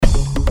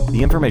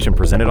The information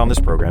presented on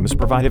this program is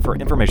provided for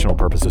informational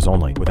purposes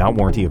only, without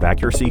warranty of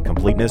accuracy,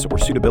 completeness, or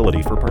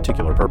suitability for a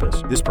particular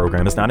purpose. This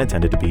program is not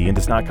intended to be and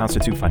does not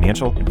constitute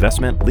financial,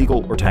 investment,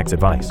 legal, or tax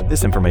advice.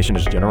 This information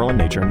is general in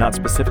nature and not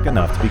specific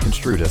enough to be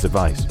construed as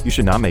advice. You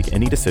should not make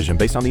any decision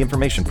based on the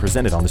information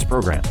presented on this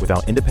program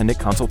without independent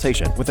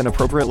consultation with an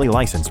appropriately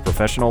licensed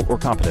professional or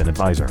competent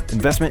advisor.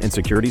 Investment in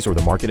securities or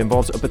the market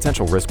involves a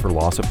potential risk for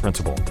loss of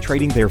principal.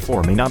 Trading,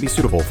 therefore, may not be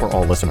suitable for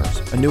all listeners.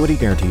 Annuity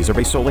guarantees are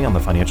based solely on the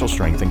financial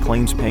strength and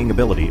claims paying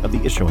ability of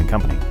the issuing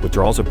company.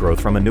 Withdrawals of growth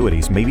from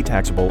annuities may be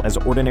taxable as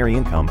ordinary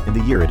income in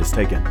the year it is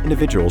taken.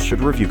 Individuals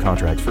should review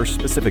contracts for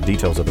specific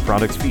details of the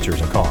product's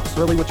features and costs.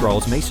 Early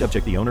withdrawals may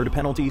subject the owner to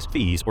penalties,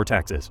 fees, or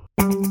taxes.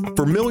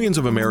 For millions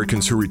of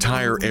Americans who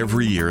retire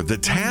every year, the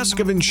task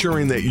of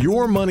ensuring that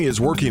your money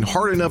is working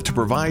hard enough to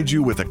provide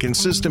you with a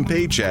consistent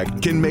paycheck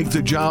can make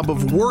the job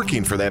of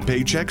working for that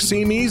paycheck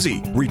seem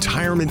easy.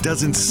 Retirement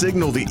doesn't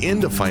signal the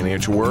end of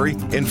financial worry.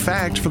 In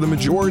fact, for the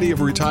majority of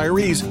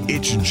retirees,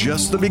 it's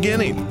just the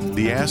beginning.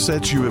 The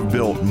assets you have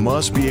built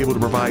must be able to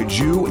provide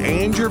you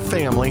and your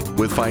family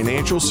with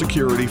financial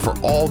security for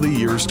all the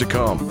years to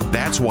come.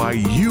 That's why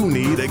you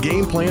need a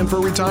game plan for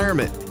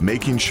retirement,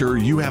 making sure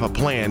you have a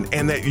plan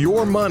and that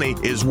your money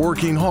is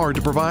working hard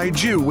to provide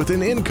you with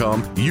an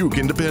income you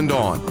can depend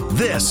on.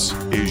 This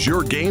is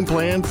your game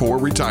plan for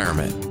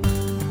retirement.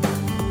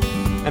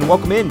 And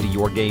welcome into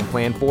Your Game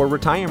Plan for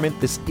Retirement.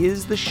 This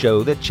is the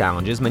show that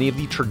challenges many of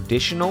the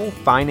traditional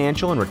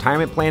financial and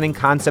retirement planning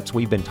concepts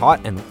we've been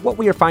taught and what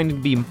we are finding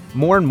to be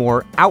more and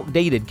more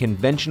outdated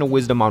conventional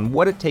wisdom on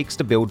what it takes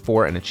to build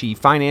for and achieve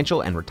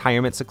financial and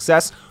retirement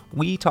success.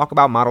 We talk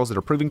about models that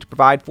are proving to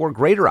provide for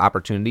greater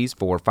opportunities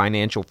for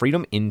financial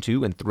freedom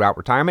into and throughout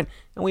retirement,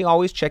 and we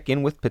always check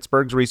in with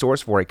Pittsburgh's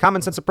resource for a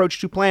common sense approach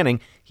to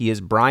planning. He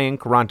is Brian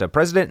Caranta,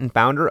 president and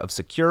founder of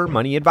Secure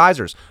Money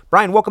Advisors.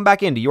 Brian, welcome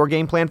back into Your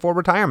Game Plan for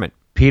Retirement.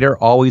 Peter,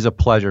 always a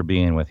pleasure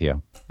being with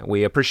you.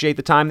 We appreciate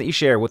the time that you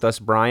share with us,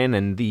 Brian,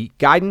 and the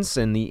guidance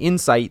and the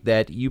insight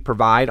that you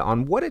provide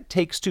on what it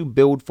takes to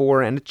build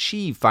for and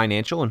achieve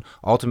financial and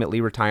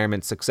ultimately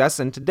retirement success.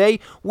 And today,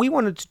 we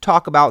wanted to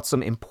talk about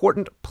some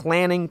important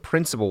planning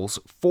principles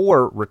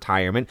for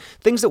retirement,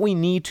 things that we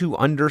need to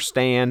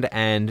understand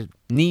and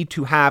need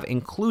to have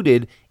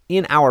included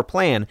in our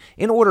plan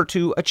in order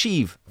to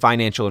achieve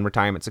financial and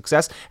retirement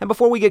success. And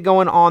before we get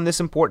going on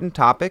this important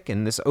topic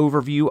and this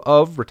overview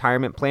of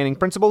retirement planning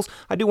principles,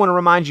 I do want to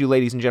remind you,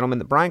 ladies and gentlemen,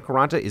 that Brian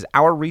Caranta is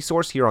our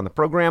resource here on the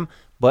program,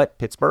 but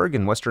Pittsburgh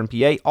and Western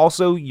PA,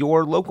 also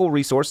your local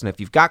resource. And if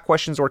you've got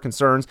questions or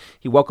concerns,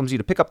 he welcomes you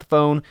to pick up the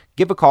phone,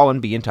 give a call,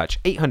 and be in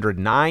touch.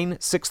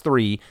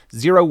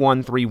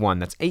 800-963-0131.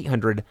 That's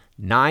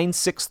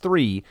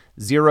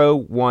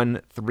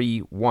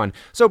 800-963-0131.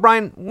 So,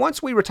 Brian,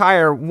 once we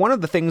retire, one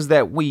of the things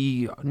that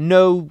we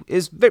know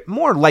is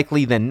more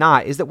likely than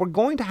not is that we're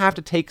going to have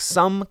to take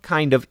some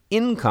kind of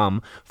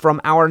income from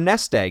our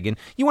nest egg. And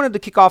you wanted to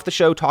kick off the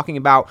show talking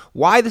about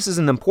why this is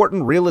an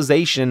important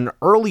realization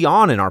early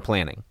on in our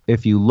planning.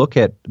 If you look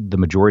at the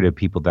majority of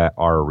people that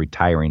are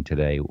retiring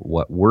today,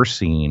 what we're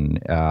seeing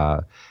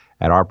at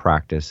our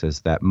practice is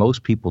that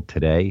most people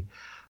today,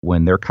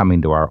 when they're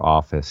coming to our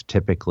office,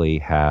 typically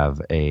have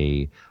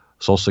a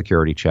Social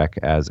Security check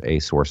as a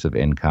source of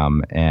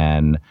income.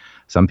 And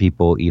some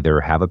people either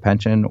have a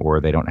pension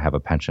or they don't have a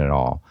pension at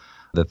all.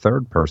 The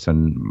third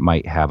person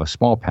might have a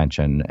small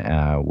pension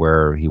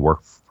where he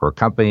worked for a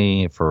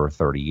company for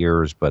 30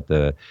 years, but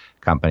the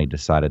company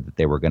decided that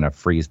they were going to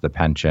freeze the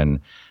pension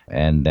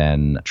and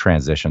then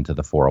transition to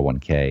the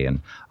 401k.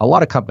 And a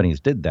lot of companies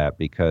did that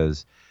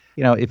because,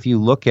 if you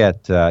look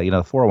at, the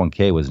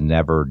 401k was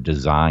never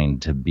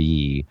designed to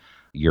be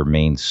your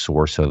main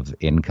source of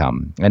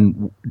income.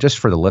 And just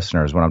for the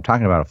listeners, when I'm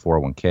talking about a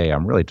 401k,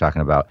 I'm really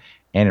talking about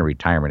any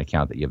retirement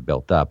account that you've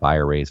built up,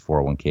 IRAs,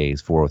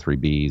 401ks,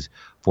 403bs,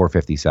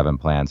 457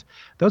 plans.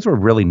 Those were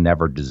really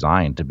never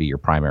designed to be your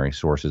primary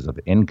sources of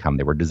income.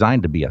 They were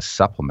designed to be a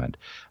supplement.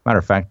 Matter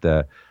of fact,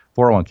 the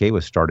 401k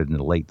was started in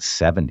the late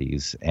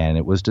 70s, and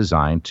it was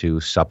designed to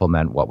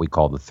supplement what we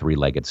call the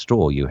three-legged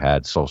stool. You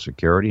had Social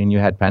Security and you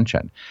had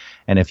pension.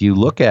 And if you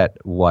look at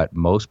what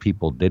most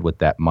people did with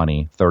that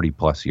money 30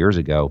 plus years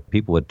ago,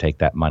 people would take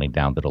that money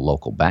down to the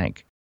local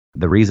bank.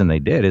 The reason they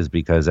did is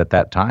because at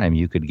that time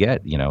you could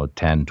get,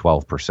 10,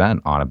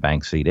 12% on a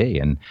bank CD.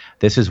 And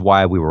this is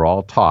why we were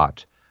all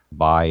taught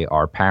by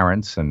our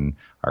parents and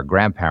our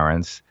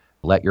grandparents,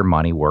 let your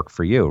money work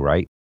for you,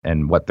 right?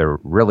 And what they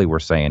really were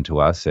saying to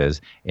us is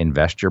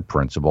invest your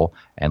principal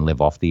and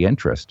live off the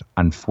interest.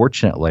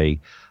 Unfortunately,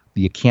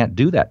 you can't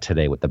do that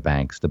today with the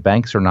banks. The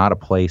banks are not a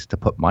place to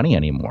put money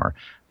anymore.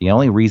 The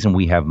only reason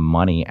we have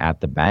money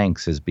at the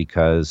banks is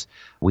because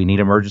we need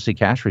emergency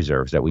cash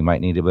reserves that we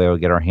might need to be able to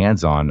get our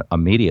hands on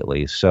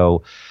immediately.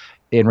 So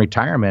in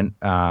retirement,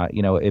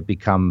 it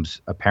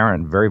becomes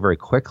apparent very, very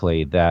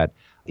quickly that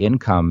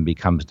income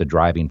becomes the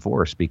driving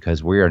force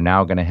because we are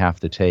now going to have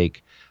to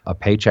take a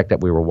paycheck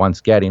that we were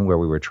once getting where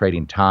we were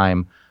trading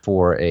time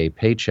for a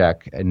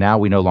paycheck. And now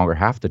we no longer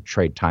have to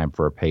trade time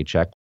for a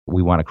paycheck.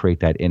 We want to create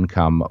that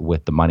income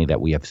with the money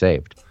that we have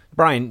saved.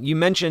 Brian, you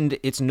mentioned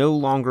it's no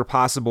longer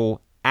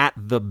possible at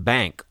the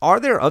bank. Are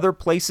there other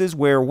places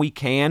where we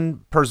can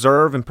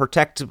preserve and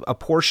protect a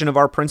portion of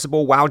our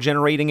principal while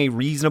generating a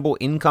reasonable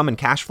income and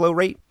cash flow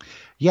rate?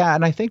 Yeah,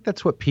 and I think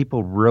that's what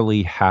people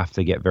really have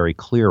to get very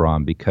clear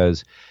on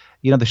because,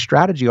 the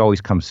strategy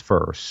always comes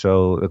first.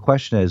 So the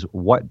question is,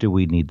 what do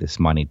we need this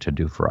money to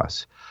do for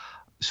us?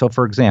 So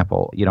for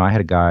example, I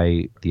had a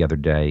guy the other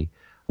day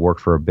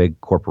worked for a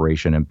big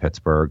corporation in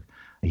Pittsburgh.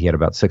 He had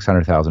about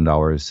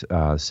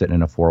 $600,000 sitting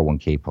in a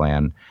 401k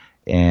plan.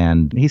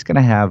 And he's going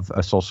to have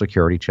a Social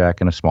Security check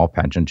and a small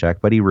pension check,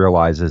 but he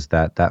realizes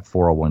that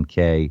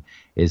 401k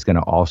is going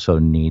to also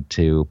need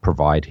to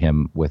provide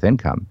him with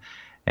income.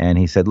 And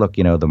he said, look,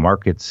 the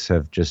markets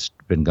have just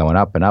been going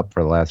up and up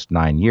for the last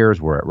 9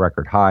 years. We're at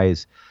record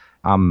highs.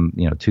 I'm,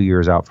 2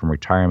 years out from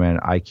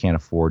retirement. I can't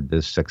afford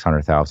this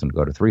 $600,000 to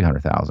go to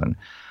 $300,000.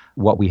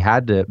 What we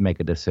had to make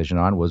a decision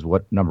on was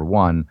number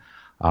one,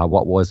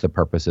 what was the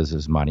purpose of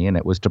his money, and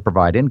it was to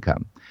provide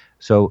income.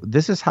 So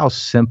this is how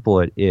simple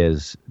it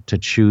is to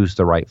choose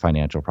the right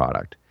financial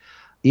product.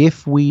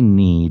 If we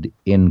need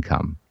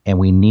income and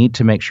we need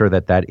to make sure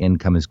that that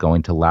income is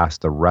going to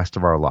last the rest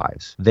of our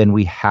lives, then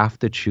we have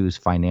to choose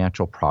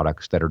financial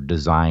products that are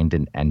designed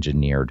and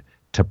engineered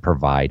to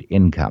provide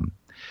income.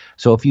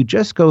 So if you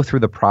just go through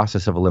the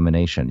process of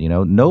elimination,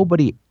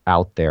 nobody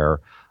out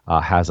there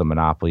has a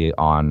monopoly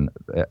on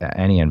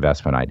any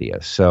investment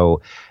idea.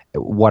 So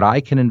what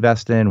I can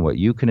invest in, what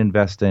you can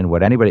invest in,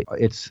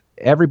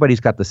 everybody's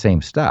got the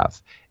same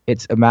stuff.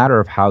 It's a matter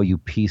of how you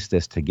piece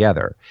this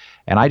together.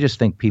 And I just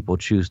think people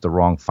choose the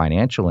wrong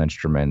financial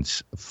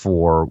instruments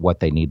for what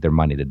they need their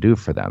money to do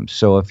for them.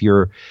 So if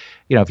you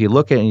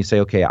look at it and you say,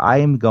 okay, I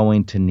am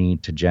going to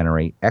need to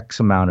generate X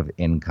amount of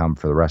income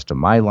for the rest of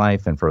my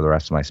life and for the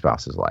rest of my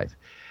spouse's life.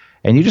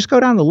 And you just go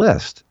down the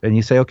list and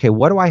you say, okay,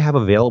 what do I have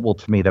available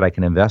to me that I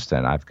can invest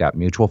in? I've got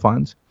mutual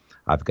funds.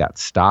 I've got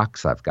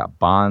stocks, I've got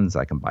bonds,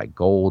 I can buy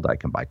gold, I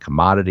can buy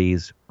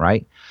commodities,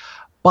 right?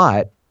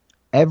 But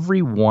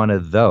every one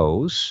of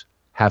those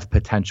have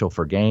potential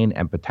for gain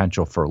and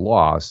potential for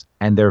loss,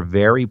 and they're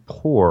very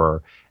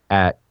poor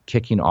at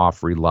kicking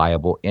off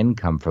reliable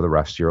income for the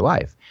rest of your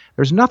life.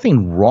 There's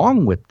nothing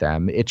wrong with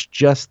them. It's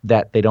just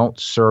that they don't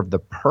serve the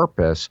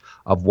purpose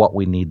of what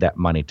we need that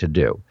money to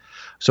do.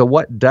 So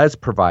what does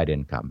provide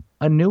income?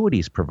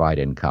 Annuities provide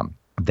income.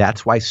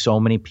 That's why so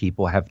many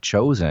people have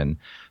chosen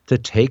to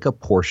take a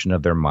portion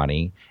of their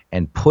money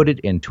and put it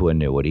into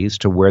annuities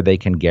to where they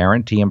can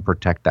guarantee and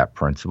protect that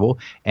principal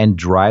and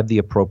drive the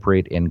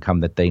appropriate income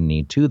that they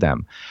need to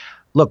them.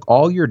 Look,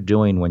 all you're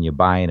doing when you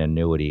buy an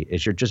annuity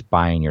is you're just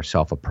buying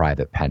yourself a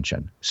private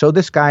pension. So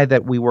this guy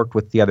that we worked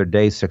with the other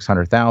day,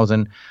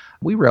 $600,000,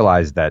 we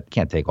realized that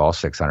can't take all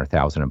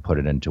 $600,000 and put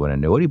it into an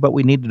annuity, but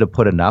we needed to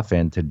put enough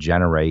in to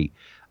generate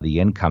the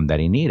income that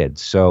he needed.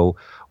 So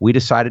we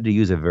decided to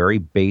use a very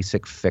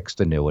basic fixed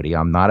annuity.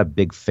 I'm not a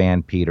big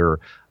fan, Peter,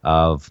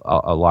 of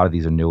a lot of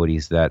these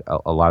annuities that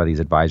a lot of these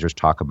advisors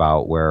talk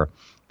about where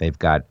they've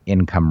got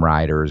income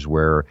riders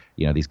where,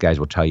 these guys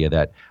will tell you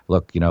that,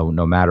 look, no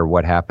matter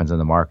what happens in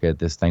the market,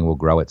 this thing will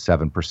grow at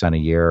 7% a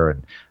year.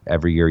 And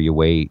every year you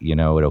wait,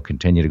 it'll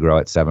continue to grow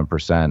at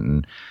 7%.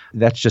 And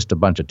that's just a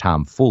bunch of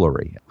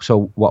tomfoolery.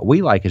 So what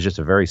we like is just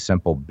a very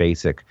simple,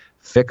 basic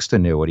fixed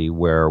annuity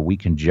where we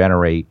can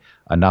generate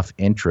enough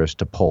interest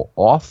to pull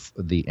off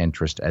the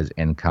interest as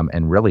income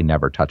and really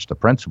never touch the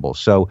principal.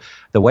 So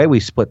the way we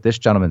split this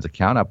gentleman's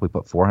account up, we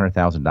put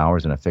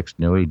 $400,000 in a fixed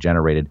annuity,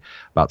 generated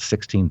about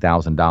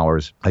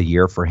 $16,000 a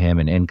year for him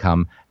in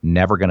income,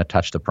 never going to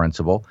touch the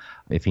principal.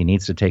 If he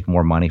needs to take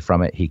more money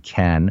from it, he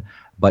can.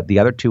 But the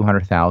other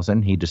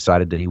 $200,000, he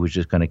decided that he was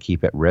just going to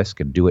keep at risk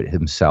and do it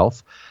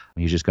himself.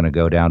 He's just going to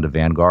go down to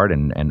Vanguard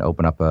and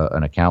open up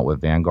an account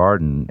with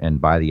Vanguard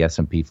and buy the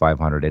S&P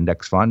 500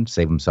 index fund,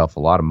 save himself a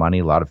lot of money,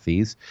 a lot of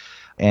fees.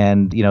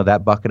 And,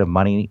 that bucket of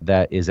money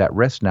that is at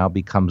risk now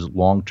becomes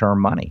long-term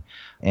money.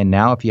 And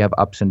now if you have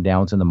ups and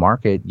downs in the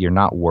market, you're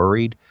not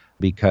worried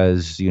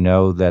because you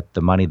know that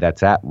the money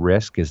that's at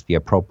risk is the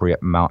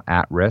appropriate amount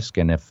at risk.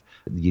 And if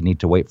you need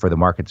to wait for the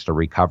markets to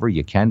recover,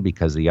 you can,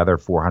 because the other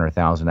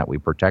 $400,000 that we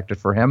protected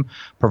for him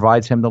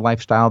provides him the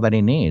lifestyle that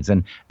he needs.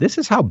 And this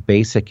is how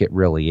basic it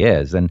really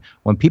is. And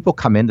when people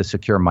come into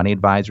Secure Money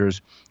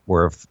Advisors,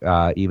 or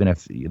even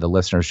if the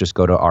listeners just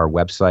go to our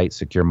website,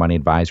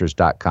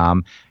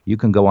 securemoneyadvisors.com, you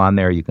can go on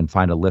there, you can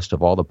find a list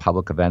of all the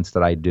public events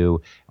that I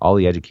do, all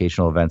the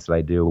educational events that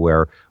I do,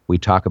 where we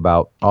talk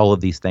about all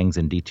of these things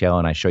in detail,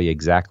 and I show you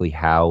exactly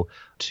how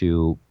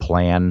to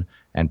plan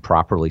and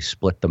properly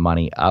split the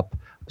money up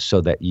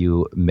so that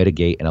you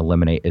mitigate and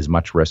eliminate as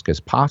much risk as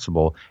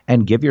possible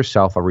and give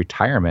yourself a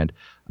retirement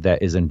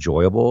that is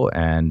enjoyable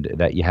and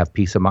that you have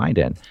peace of mind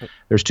in.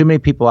 There's too many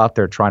people out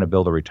there trying to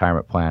build a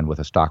retirement plan with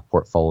a stock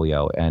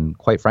portfolio. And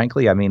quite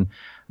frankly,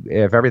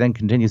 if everything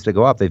continues to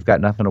go up, they've got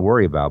nothing to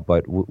worry about.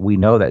 But we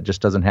know that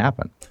just doesn't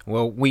happen.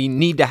 Well, we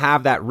need to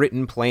have that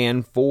written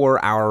plan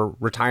for our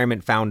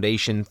retirement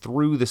foundation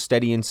through the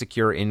Steady and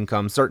Secure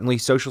Income. Certainly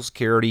Social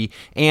Security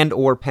and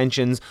or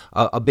pensions,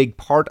 a big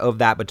part of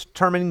that, but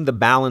determining the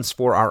balance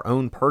for our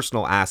own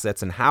personal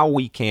assets and how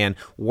we can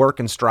work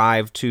and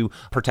strive to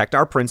protect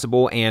our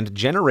principal and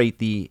generate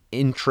the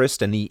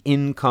interest and the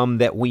income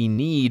that we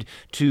need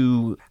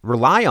to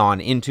rely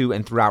on into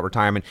and throughout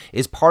retirement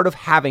is part of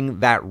having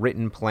that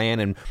written plan.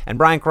 And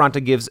Brian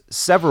Carranta gives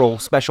several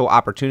special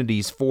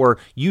opportunities for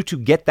you to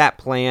get that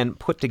plan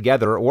put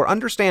together or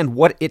understand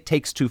what it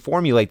takes to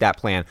formulate that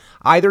plan,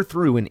 either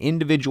through an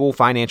individual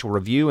financial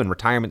review and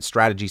retirement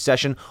strategy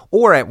session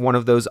or at one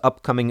of those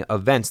upcoming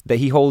events that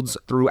he holds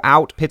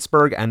throughout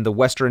Pittsburgh and the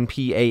Western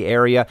PA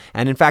area.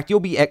 And in fact, you'll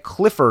be at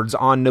Clifford's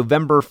on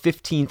November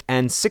 15th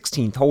and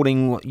 16th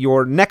holding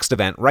your next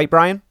event, right,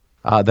 Brian?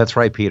 That's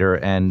right, Peter.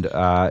 And,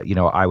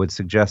 I would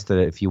suggest that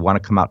if you want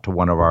to come out to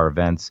one of our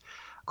events,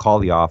 call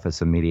the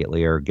office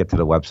immediately or get to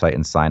the website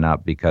and sign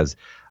up, because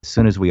as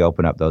soon as we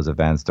open up those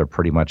events, they're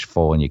pretty much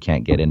full and you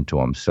can't get into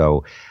them.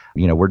 So,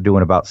 we're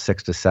doing about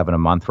 6 to 7 a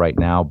month right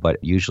now, but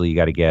usually you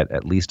got to get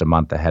at least a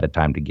month ahead of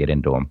time to get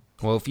into them.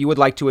 Well, if you would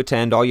like to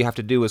attend, all you have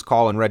to do is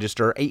call and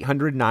register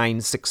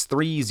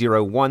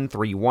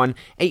 800-963-0131,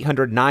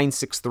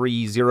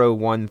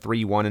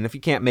 800-963-0131. And if you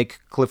can't make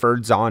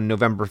Clifford's on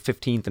November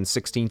 15th and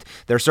 16th,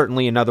 there's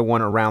certainly another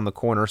one around the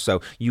corner.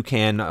 So you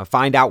can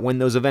find out when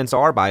those events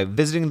are by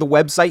visiting the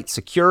website,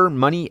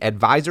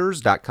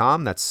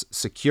 securemoneyadvisors.com. That's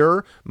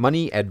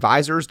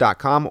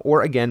securemoneyadvisors.com,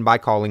 or again by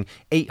calling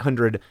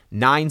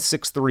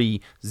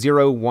 800-963-0131,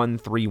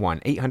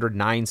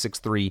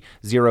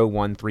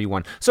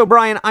 800-963-0131. So,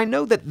 Brian, I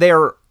know that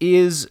there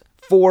is,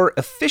 for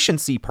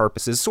efficiency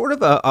purposes, sort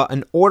of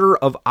an order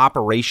of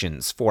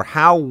operations for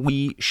how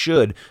we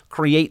should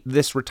create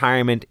this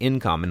retirement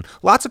income. And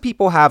lots of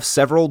people have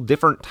several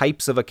different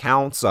types of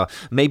accounts,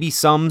 maybe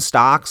some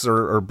stocks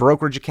or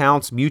brokerage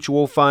accounts,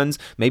 mutual funds,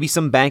 maybe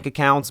some bank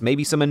accounts,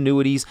 maybe some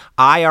annuities,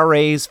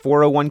 IRAs,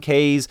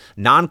 401ks,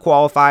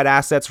 non-qualified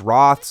assets,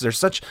 Roths. There's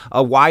such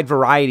a wide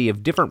variety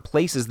of different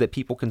places that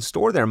people can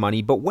store their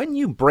money. But when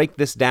you break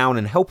this down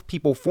and help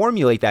people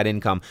formulate that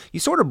income,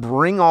 you sort of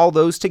bring all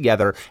those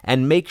together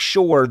and make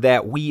sure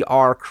that we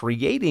are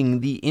creating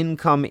the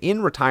income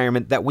in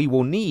retirement that we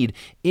will need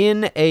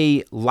in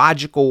a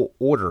logical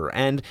order.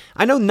 And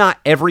I know not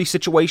every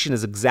situation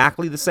is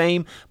exactly the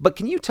same, but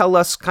can you tell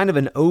us kind of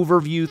an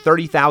overview,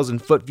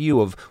 30,000-foot view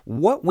of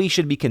what we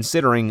should be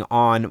considering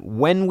on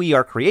when we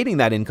are creating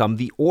that income,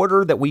 the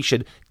order that we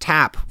should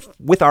tap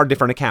with our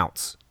different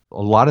accounts?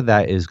 A lot of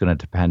that is going to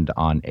depend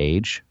on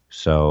age.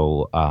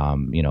 So,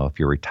 if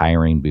you're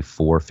retiring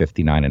before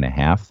 59 and a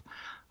half,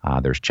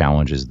 there's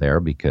challenges there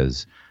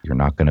because you're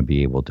not going to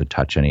be able to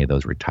touch any of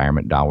those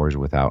retirement dollars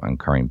without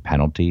incurring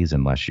penalties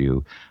unless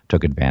you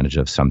took advantage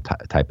of some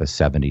type of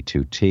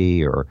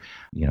 72T or,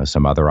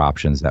 some other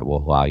options that will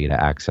allow you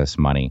to access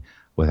money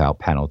without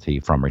penalty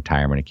from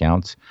retirement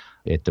accounts.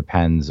 It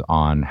depends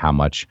on how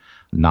much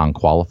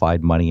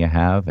non-qualified money you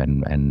have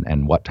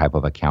and what type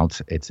of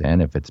accounts it's in.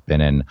 If it's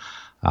been in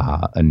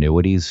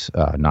annuities,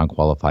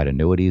 non-qualified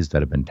annuities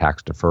that have been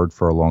tax deferred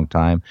for a long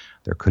time,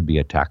 there could be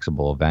a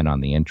taxable event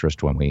on the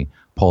interest when we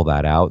pull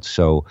that out.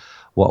 So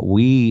what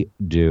we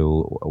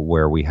do,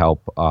 where we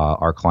help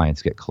our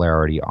clients get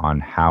clarity on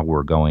how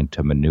we're going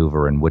to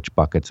maneuver and which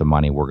buckets of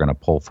money we're going to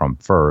pull from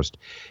first,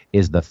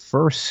 is the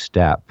first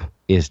step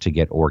is to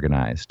get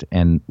organized.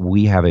 And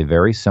we have a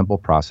very simple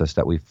process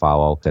that we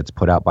follow that's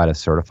put out by the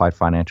Certified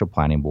Financial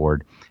Planning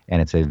Board.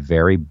 And it's a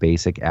very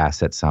basic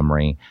asset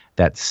summary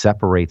that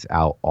separates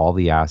out all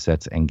the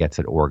assets and gets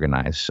it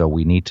organized. So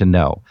we need to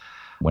know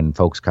when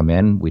folks come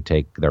in, we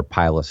take their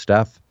pile of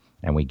stuff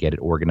and we get it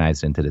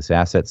organized into this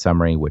asset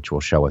summary, which will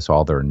show us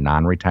all their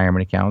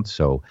non-retirement accounts.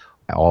 So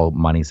all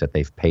monies that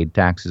they've paid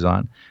taxes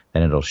on.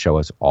 Then it'll show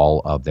us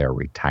all of their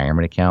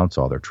retirement accounts,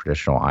 all their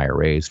traditional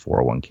IRAs,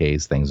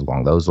 401ks, things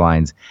along those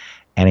lines,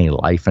 any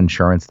life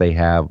insurance they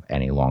have,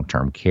 any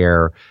long-term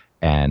care,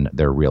 and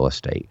their real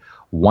estate.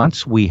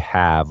 Once we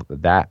have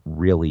that,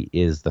 really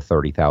is the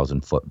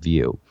 30,000-foot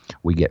view.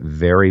 We get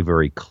very,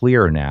 very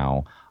clear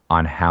now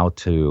on how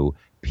to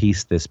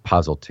piece this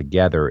puzzle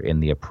together in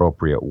the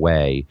appropriate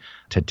way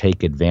to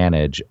take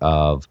advantage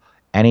of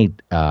any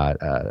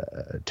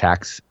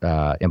tax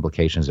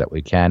implications that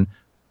we can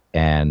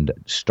and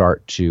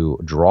start to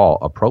draw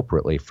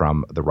appropriately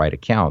from the right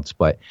accounts.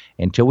 But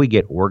until we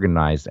get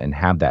organized and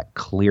have that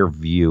clear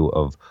view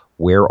of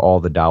where all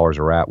the dollars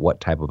are at,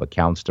 what type of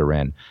accounts they're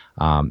in,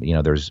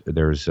 there's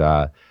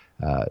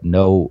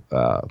no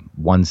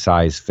one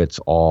size fits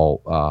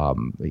all,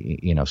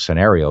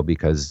 scenario,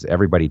 because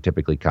everybody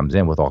typically comes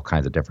in with all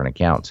kinds of different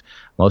accounts.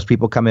 Most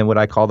people come in what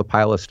I call the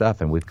pile of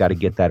stuff, and we've got to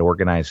get that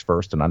organized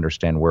first and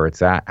understand where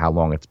it's at, how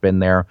long it's been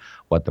there,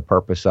 what the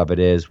purpose of it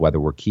is, whether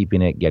we're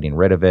keeping it, getting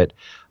rid of it.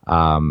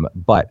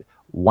 But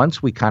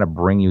once we kind of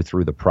bring you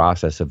through the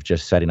process of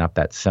just setting up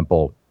that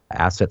simple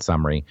asset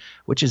summary,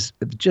 which is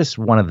just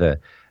one of the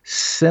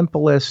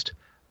simplest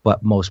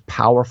but most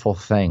powerful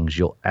things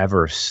you'll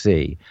ever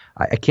see.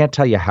 I can't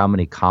tell you how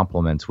many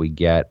compliments we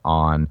get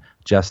on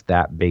just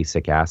that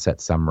basic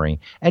asset summary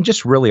and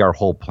just really our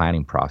whole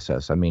planning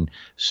process. I mean,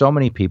 so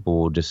many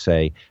people will just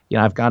say,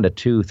 I've gone to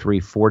 2, 3,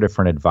 4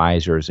 different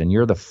advisors, and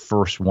you're the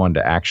first one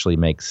to actually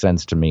make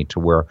sense to me to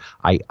where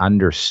I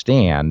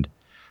understand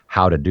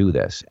how to do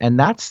this. And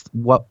that's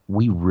what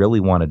we really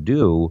want to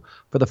do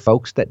for the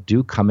folks that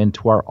do come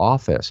into our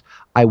office.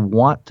 I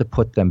want to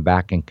put them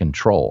back in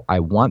control. I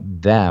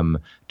want them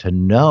to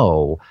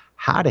know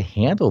how to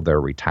handle their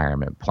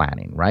retirement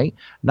planning, right?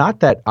 Not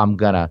that I'm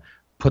going to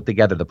put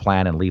together the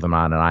plan and leave them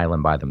on an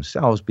island by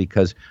themselves,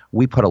 because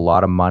we put a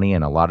lot of money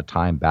and a lot of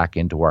time back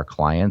into our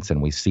clients,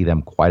 and we see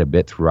them quite a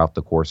bit throughout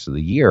the course of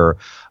the year.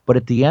 But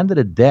at the end of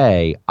the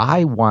day,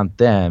 I want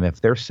them,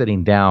 if they're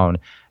sitting down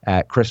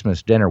at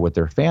Christmas dinner with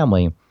their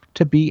family,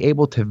 to be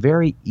able to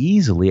very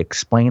easily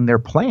explain their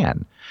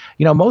plan.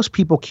 Most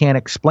people can't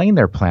explain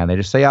their plan. They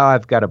just say,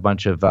 I've got a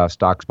bunch of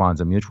stocks,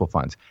 bonds, and mutual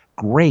funds.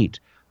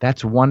 Great.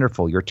 That's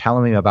wonderful. You're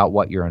telling me about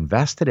what you're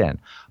invested in.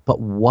 But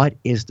what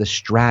is the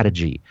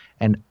strategy?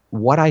 And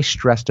what I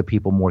stress to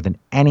people more than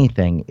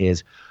anything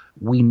is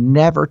we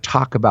never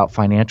talk about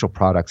financial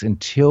products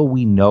until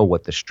we know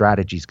what the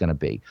strategy is going to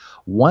be.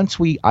 Once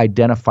we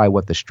identify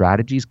what the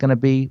strategy is going to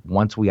be,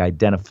 once we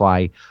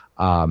identify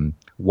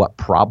what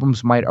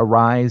problems might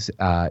arise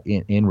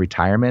in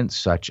retirement,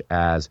 such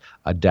as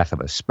a death of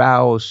a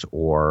spouse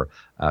or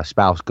a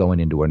spouse going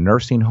into a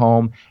nursing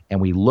home,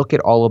 and we look at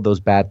all of those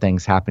bad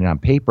things happening on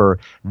paper,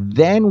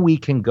 then we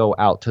can go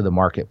out to the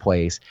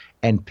marketplace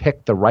and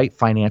pick the right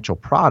financial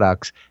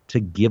products to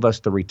give us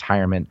the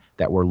retirement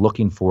that we're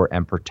looking for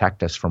and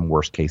protect us from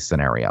worst case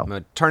scenario.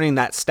 Turning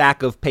that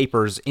stack of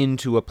papers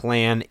into a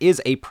plan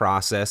is a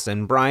process.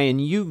 And Brian,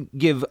 you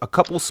give a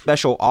couple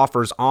special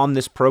offers on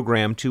this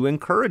program to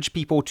encourage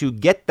people to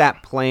get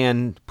that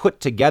plan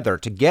put together,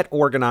 to get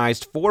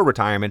organized for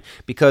retirement,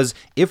 because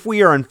if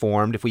we are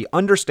informed, if we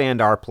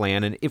understand our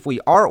plan, and if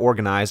we are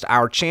organized,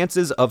 our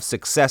chances of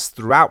success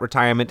throughout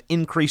retirement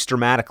increase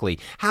dramatically.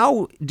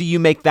 How do you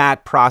make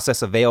that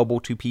process available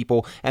to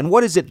people, and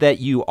what is it that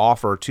you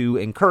offer to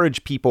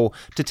encourage people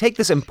to take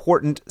this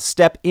important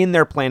step in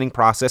their planning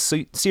process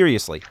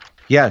seriously?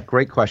 Yeah,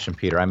 great question,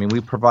 Peter. I mean,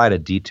 we provide a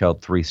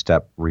detailed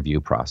 3-step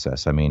review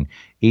process. I mean,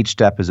 each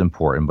step is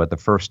important, but the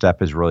first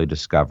step is really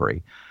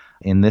discovery.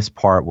 In this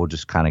part, we'll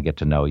just kind of get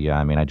to know you.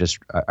 I mean,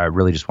 I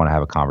really just want to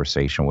have a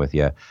conversation with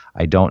you.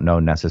 I don't know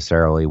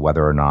necessarily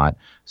whether or not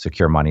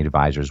Secure Money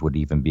Advisors would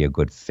even be a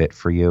good fit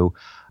for you.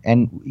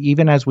 And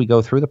even as we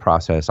go through the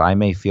process, I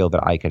may feel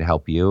that I could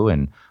help you,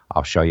 and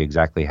I'll show you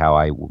exactly how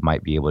I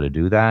might be able to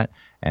do that.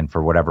 And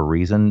for whatever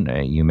reason,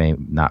 you may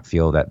not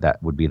feel that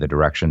that would be the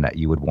direction that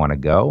you would want to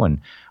go.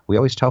 And we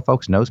always tell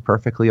folks, no's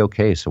perfectly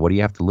okay. So what do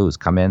you have to lose?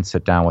 Come in,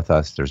 sit down with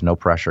us. There's no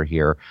pressure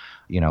here,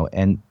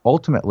 and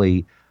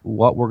ultimately,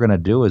 what we're going to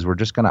do is we're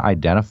just going to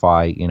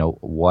identify,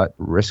 what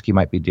risk you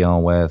might be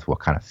dealing with, what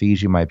kind of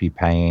fees you might be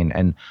paying.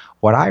 And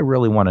what I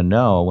really want to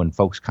know when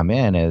folks come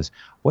in is,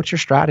 what's your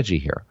strategy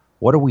here?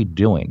 What are we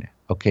doing?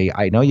 Okay,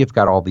 I know you've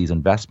got all these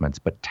investments,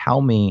 but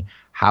tell me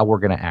how we're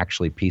going to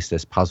actually piece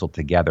this puzzle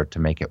together to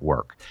make it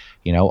work.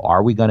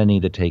 Are we going to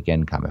need to take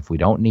income? If we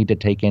don't need to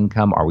take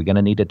income, are we going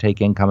to need to take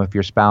income if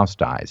your spouse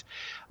dies?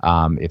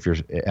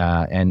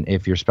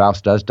 If your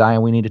spouse does die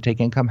and we need to take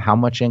income, how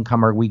much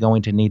income are we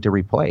going to need to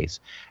replace?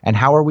 And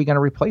how are we going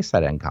to replace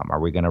that income? Are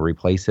we going to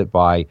replace it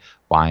by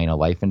buying a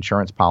life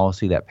insurance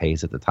policy that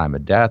pays at the time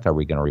of death? Are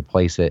we going to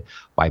replace it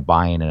by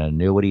buying an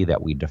annuity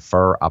that we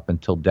defer up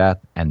until death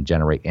and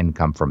generate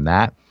income from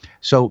that?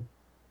 So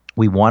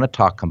we want to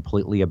talk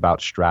completely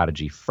about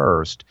strategy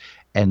first,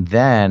 and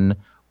then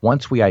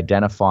once we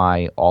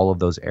identify all of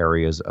those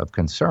areas of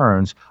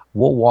concerns,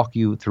 we'll walk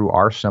you through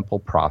our simple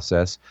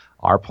process.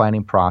 Our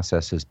planning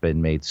process has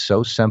been made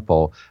so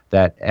simple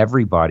that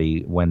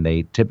everybody, when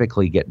they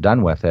typically get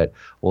done with it,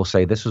 will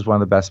say, this was one of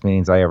the best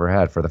meetings I ever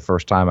had. For the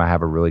first time, I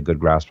have a really good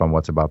grasp on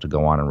what's about to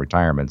go on in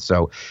retirement.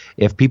 So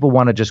if people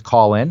want to just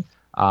call in,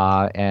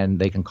 and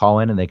they can call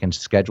in and they can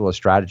schedule a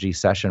strategy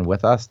session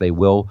with us, they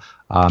will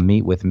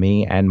meet with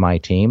me and my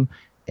team.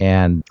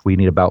 And we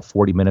need about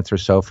 40 minutes or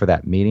so for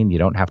that meeting. You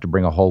don't have to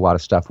bring a whole lot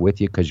of stuff with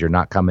you because you're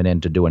not coming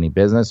in to do any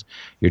business.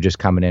 You're just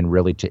coming in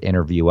really to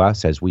interview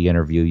us as we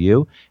interview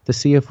you to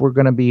see if we're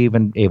going to be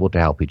even able to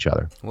help each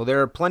other. Well,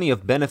 there are plenty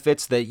of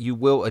benefits that you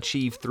will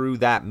achieve through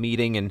that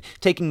meeting, and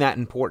taking that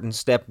important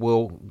step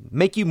will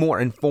make you more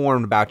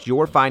informed about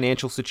your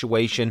financial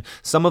situation,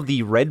 some of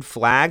the red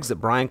flags that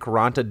Brian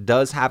Caranta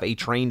does have a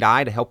trained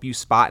eye to help you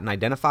spot and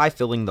identify,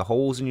 filling the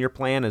holes in your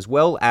plan, as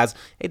well as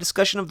a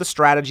discussion of the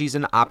strategies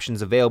and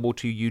options available available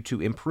to you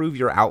to improve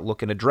your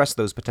outlook and address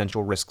those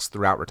potential risks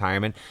throughout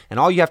retirement. And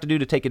all you have to do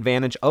to take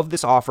advantage of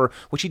this offer,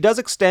 which he does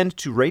extend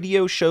to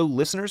radio show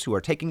listeners who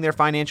are taking their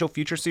financial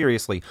future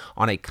seriously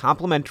on a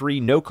complimentary,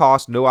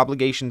 no-cost,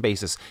 no-obligation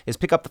basis, is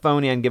pick up the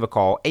phone and give a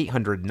call,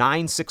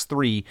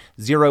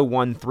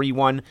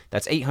 800-963-0131.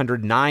 That's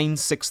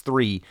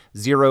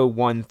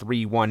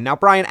 800-963-0131. Now,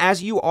 Brian,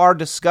 as you are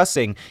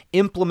discussing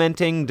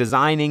implementing,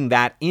 designing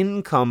that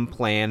income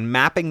plan,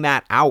 mapping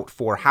that out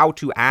for how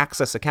to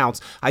access accounts,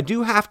 I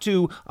do have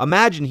to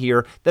imagine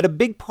here that a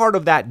big part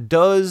of that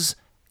does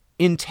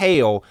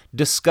entail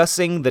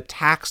discussing the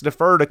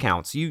tax-deferred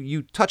accounts.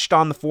 You touched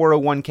on the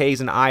 401ks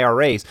and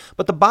IRAs,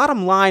 but the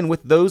bottom line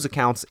with those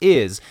accounts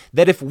is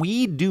that if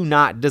we do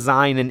not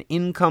design an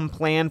income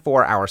plan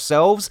for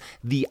ourselves,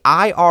 the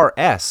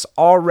IRS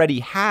already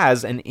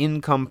has an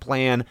income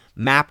plan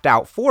mapped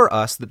out for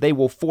us that they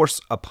will force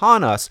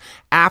upon us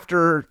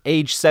after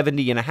age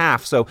 70 and a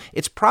half. So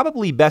it's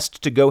probably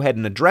best to go ahead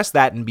and address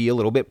that and be a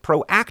little bit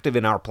proactive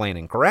in our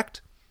planning, correct?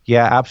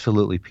 Yeah,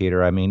 absolutely,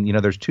 Peter. I mean,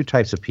 there's two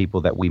types of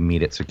people that we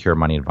meet at Secure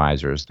Money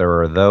Advisors.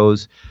 There are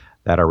those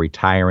that are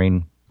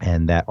retiring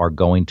and that are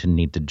going to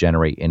need to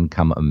generate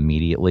income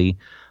immediately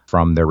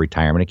from their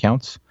retirement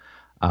accounts.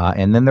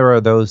 And then there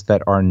are those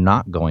that are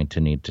not going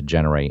to need to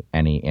generate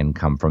any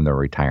income from their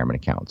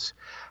retirement accounts.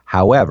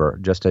 However,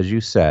 just as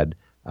you said,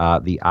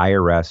 the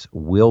IRS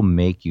will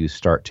make you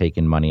start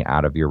taking money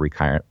out of your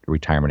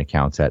retirement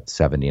accounts at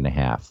 70 and a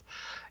half.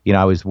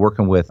 I was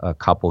working with a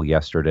couple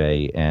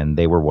yesterday, and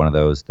they were one of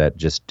those that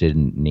just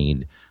didn't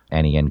need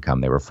any income.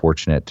 They were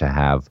fortunate to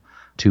have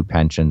 2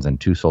 pensions and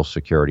 2 Social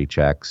Security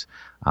checks.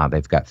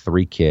 They've got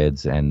 3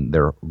 kids, and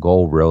their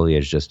goal really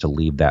is just to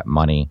leave that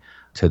money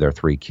to their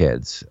 3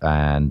 kids.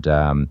 And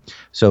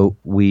so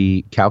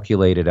we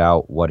calculated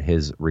out what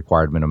his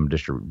required minimum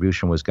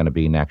distribution was going to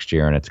be next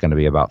year, and it's going to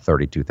be about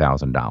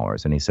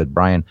 $32,000. And he said,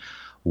 Brian,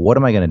 what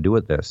am I going to do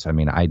with this? I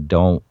mean, I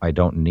don't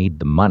need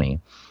the money.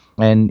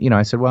 And,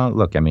 I said, well,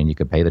 look, I mean, you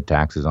could pay the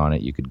taxes on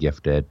it. You could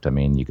gift it. I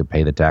mean, you could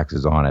pay the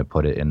taxes on it,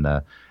 put it in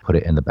the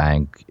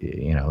bank.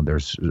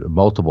 There's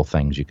multiple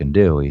things you can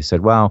do. He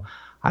said, well,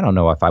 I don't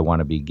know if I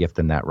want to be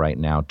gifting that right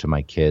now to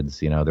my kids.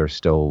 They're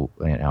still,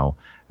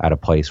 at a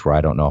place where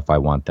I don't know if I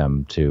want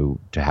them to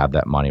have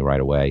that money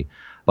right away.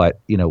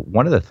 But,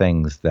 one of the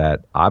things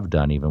that I've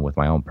done, even with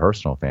my own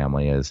personal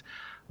family, is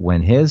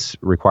when his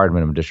required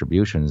minimum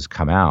distributions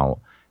come out,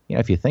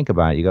 if you think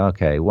about it, you go,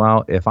 okay,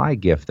 well, if I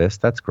gift this,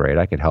 that's great.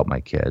 I could help my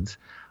kids.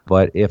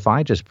 But if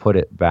I just put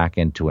it back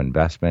into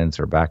investments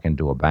or back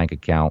into a bank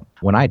account,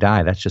 when I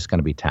die, that's just going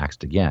to be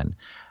taxed again.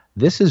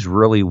 This is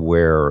really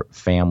where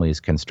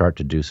families can start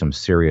to do some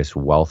serious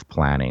wealth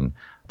planning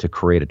to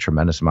create a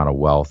tremendous amount of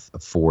wealth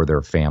for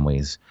their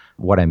families.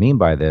 What I mean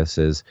by this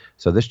is,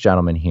 so this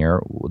gentleman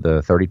here,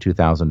 the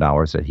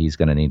 $32,000 that he's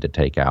going to need to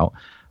take out,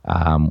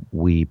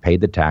 we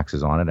paid the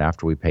taxes on it.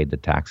 After we paid the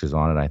taxes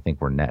on it, I think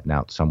we're netting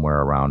out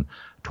somewhere around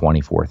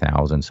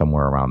 $24,000,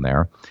 somewhere around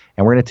there.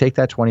 And we're going to take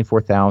that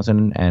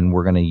 $24,000 and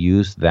we're going to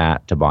use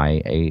that to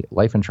buy a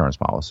life insurance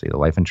policy. The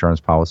life insurance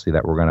policy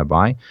that we're going to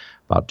buy,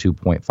 about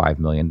 $2.5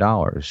 million.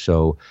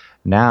 So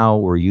now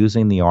we're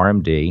using the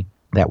RMD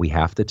that we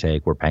have to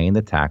take. We're paying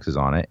the taxes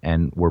on it,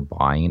 and we're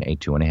buying a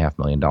 $2.5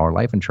 million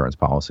life insurance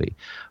policy.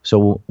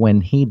 So when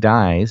he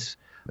dies,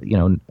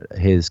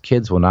 his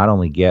kids will not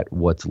only get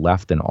what's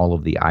left in all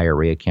of the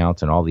IRA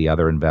accounts and all the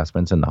other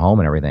investments in the home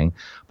and everything,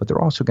 but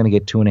they're also going to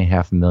get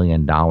 $2.5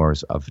 million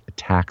of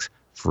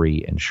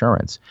tax-free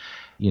insurance.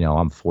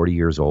 I'm 40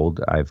 years old.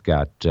 I've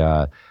got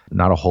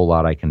not a whole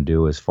lot I can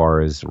do as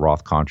far as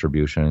Roth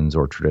contributions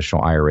or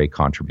traditional IRA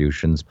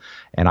contributions.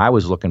 And I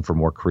was looking for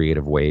more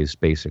creative ways,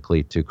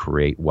 basically, to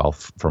create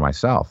wealth for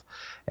myself.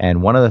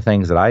 And one of the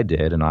things that I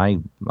did, and I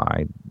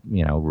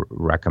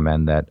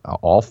recommend that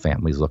all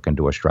families look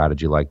into a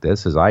strategy like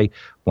this, is I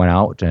went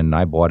out and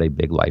I bought a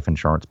big life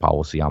insurance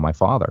policy on my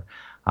father.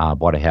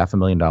 Bought a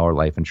 $500,000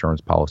 life insurance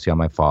policy on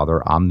my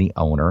father. I'm the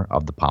owner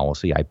of the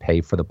policy. I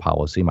pay for the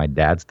policy. My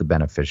dad's the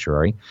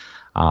beneficiary.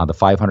 The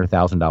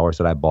 $500,000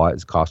 that I bought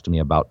is costing me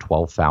about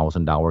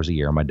 $12,000 a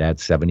year. My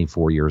dad's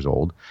 74 years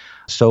old.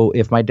 So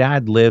if my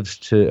dad lives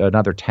to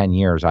another 10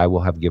 years, I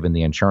will have given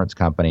the insurance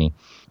company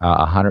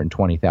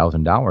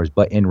 $120,000.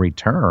 But in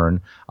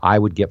return, I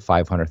would get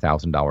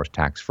 $500,000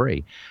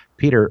 tax-free.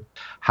 Peter,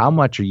 how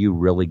much are you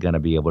really going to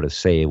be able to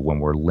save when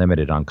we're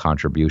limited on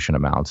contribution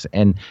amounts?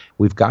 And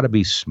we've got to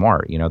be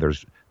smart.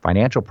 There's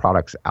financial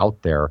products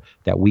out there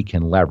that we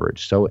can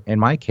leverage. So in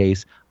my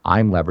case,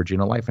 I'm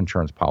leveraging a life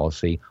insurance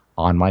policy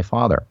on my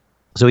father.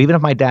 So even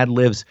if my dad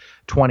lives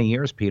 20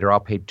 years, Peter, I'll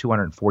pay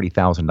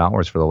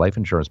 $240,000 for the life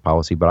insurance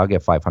policy, but I'll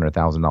get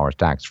 $500,000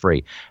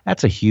 tax-free.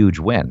 That's a huge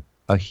win.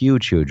 A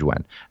huge, huge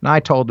win. Now, I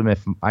told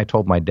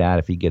my dad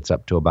if he gets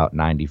up to about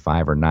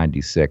 95 or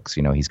 96,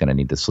 he's going to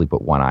need to sleep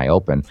with one eye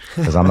open,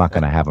 because I'm not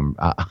going to have him.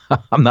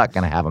 I'm not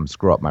going to have him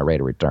screw up my rate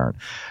of return.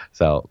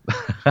 So,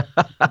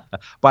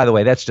 by the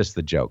way, that's just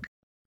the joke.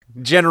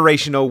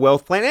 generational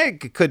wealth plan.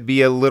 It could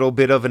be a little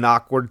bit of an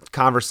awkward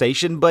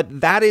conversation,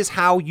 but that is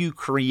how you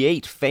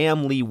create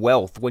family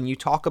wealth. When you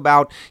talk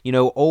about,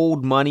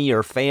 old money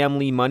or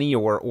family money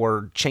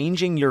or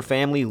changing your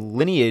family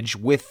lineage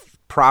with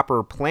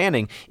proper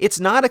planning, it's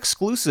not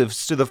exclusive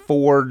to the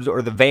Fords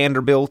or the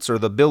Vanderbilts or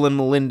the Bill and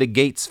Melinda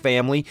Gates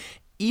family.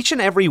 Each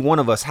and every one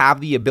of us have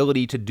the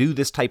ability to do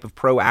this type of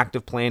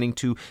proactive planning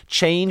to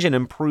change and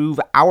improve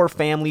our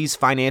family's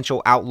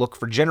financial outlook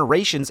for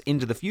generations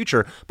into the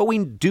future. But we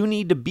do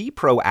need to be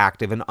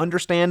proactive and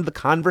understand the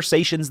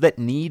conversations that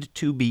need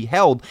to be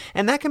held.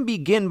 And that can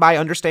begin by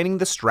understanding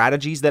the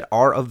strategies that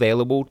are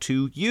available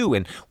to you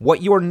and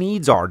what your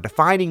needs are,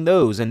 defining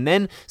those, and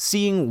then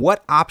seeing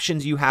what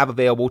options you have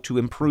available to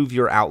improve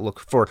your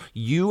outlook for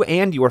you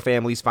and your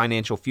family's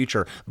financial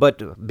future.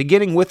 But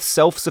beginning with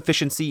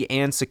self-sufficiency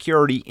and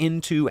security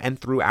into and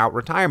throughout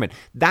retirement.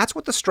 That's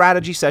what the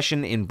strategy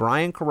session in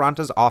Brian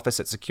Caranta's office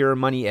at Secure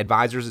Money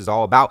Advisors is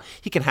all about.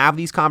 He can have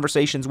these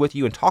conversations with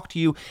you and talk to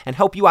you and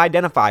help you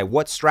identify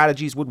what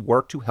strategies would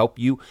work to help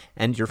you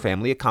and your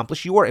family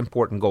accomplish your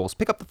important goals.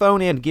 Pick up the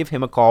phone and give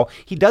him a call.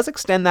 He does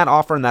extend that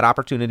offer and that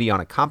opportunity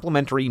on a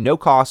complimentary, no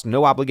cost,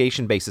 no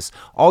obligation basis.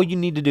 All you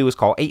need to do is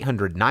call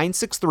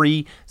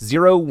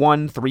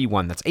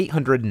 800-963-0131. That's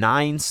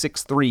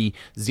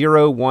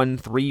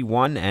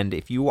 800-963-0131. And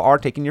if you are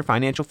taking your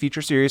financial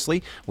future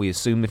seriously, we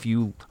assume if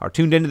you are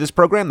tuned into this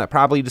program, that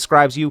probably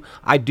describes you.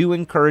 I do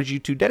encourage you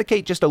to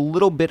dedicate just a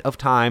little bit of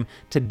time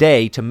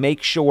today to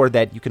make sure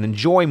that you can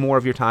enjoy more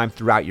of your time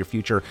throughout your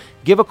future.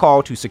 Give a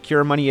call to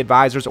Secure Money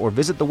Advisors or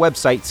visit the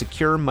website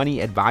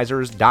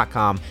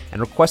securemoneyadvisors.com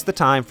and request the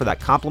time for that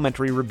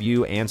complimentary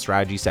review and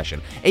strategy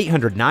session.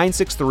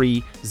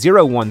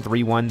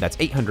 800-963-0131. That's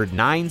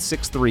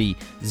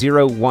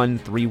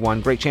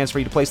 800-963-0131. Great chance for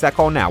you to place that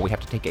call now. We have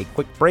to take a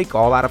quick break,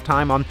 all out of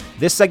time on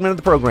this segment of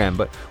the program,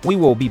 but we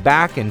will be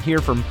back and hear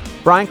from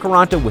Brian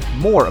Caranta with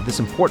more of this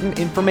important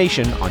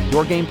information on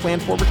your game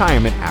plan for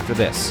retirement after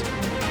this.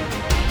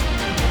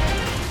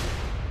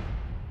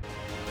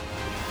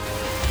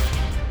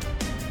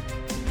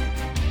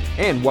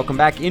 And welcome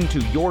back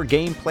into Your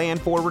Game Plan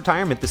for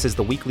Retirement. This is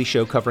the weekly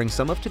show covering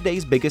some of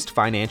today's biggest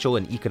financial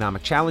and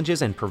economic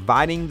challenges and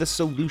providing the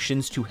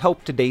solutions to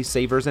help today's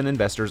savers and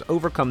investors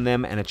overcome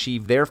them and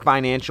achieve their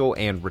financial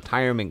and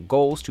retirement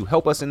goals. To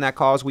help us in that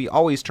cause, we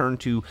always turn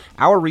to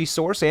our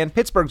resource and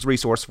Pittsburgh's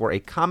resource for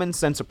a common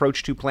sense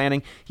approach to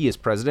planning. He is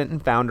president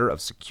and founder of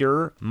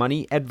Secure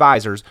Money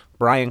Advisors.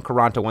 Brian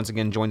Caranta once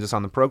again joins us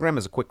on the program.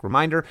 As a quick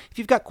reminder, if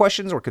you've got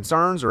questions or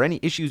concerns or any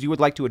issues you would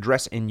like to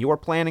address in your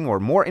planning or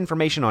more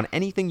information on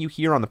anything you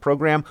hear on the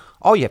program,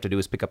 all you have to do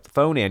is pick up the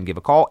phone and give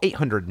a call,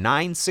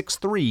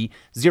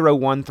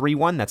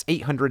 800-963-0131. That's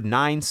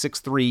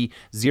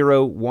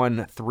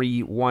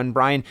 800-963-0131.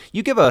 Brian,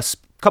 you give us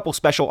couple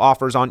special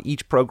offers on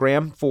each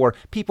program for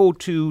people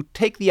to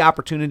take the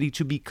opportunity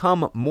to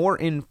become more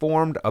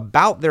informed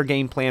about their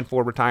game plan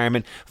for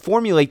retirement,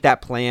 formulate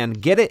that plan,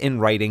 get it in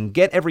writing,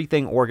 get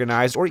everything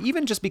organized, or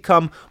even just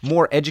become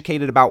more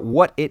educated about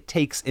what it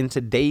takes in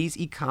today's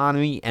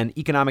economy and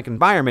economic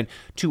environment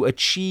to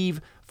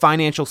achieve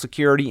financial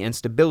security and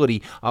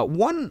stability.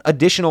 One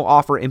additional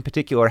offer in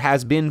particular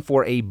has been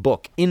for a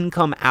book,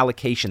 Income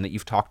Allocation, that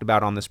you've talked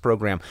about on this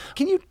program.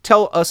 Can you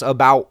tell us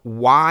about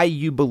why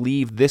you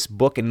believe this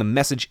book and the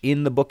message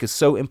in the book is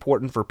so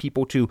important for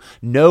people to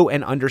know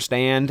and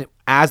understand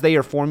as they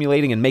are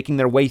formulating and making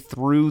their way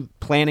through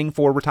planning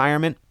for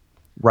retirement?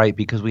 Right,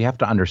 because we have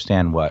to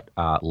understand what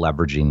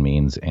leveraging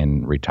means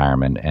in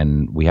retirement,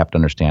 and we have to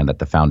understand that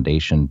the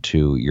foundation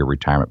to your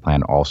retirement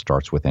plan all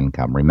starts with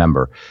income.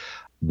 Remember,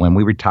 when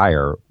we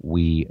retire,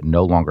 we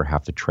no longer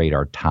have to trade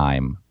our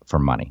time for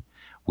money.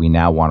 We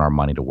now want our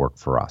money to work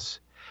for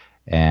us.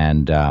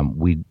 And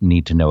we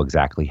need to know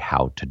exactly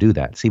how to do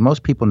that. See,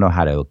 most people know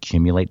how to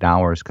accumulate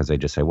dollars because they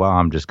just say, well,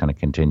 I'm just going to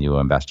continue to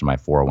invest in my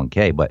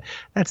 401k. But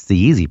that's the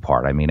easy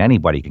part. I mean,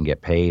 anybody can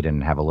get paid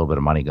and have a little bit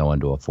of money go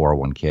into a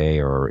 401k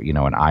or,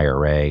 an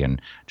IRA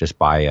and just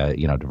buy a,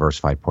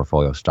 diversified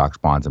portfolio of stocks,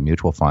 bonds, and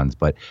mutual funds.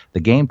 But the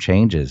game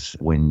changes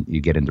when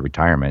you get into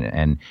retirement,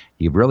 and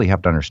you really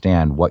have to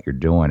understand what you're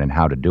doing and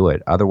how to do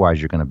it. Otherwise,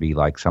 you're going to be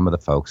like some of the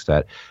folks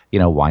that,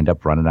 wind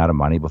up running out of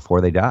money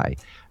before they die.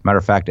 Matter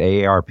of fact,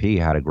 AARP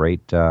had a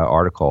great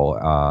article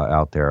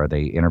out there.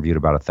 They interviewed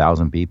about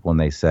 1,000 people, and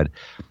they said,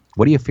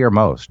 what do you fear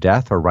most,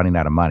 death or running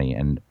out of money?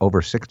 And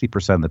over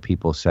 60% of the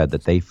people said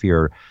that they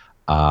fear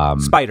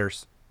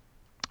spiders.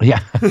 Yeah.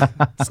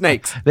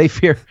 Snakes. They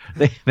fear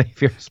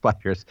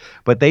spiders,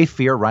 but they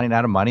fear running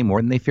out of money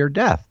more than they fear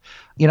death.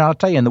 I'll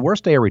tell you, and the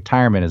worst day of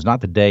retirement is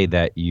not the day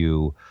that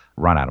you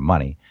run out of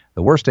money.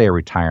 The worst day of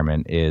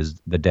retirement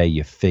is the day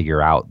you figure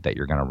out that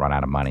you're going to run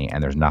out of money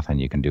and there's nothing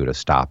you can do to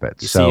stop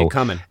it. You see it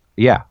coming.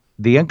 Yeah.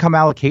 The Income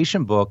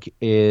Allocation book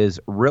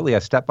is really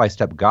a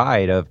step-by-step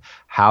guide of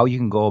how you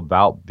can go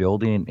about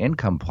building an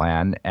income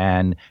plan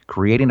and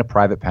creating a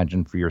private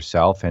pension for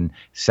yourself and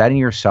setting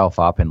yourself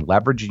up and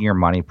leveraging your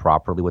money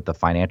properly with the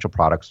financial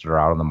products that are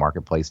out on the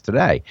marketplace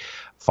today.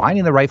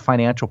 Finding the right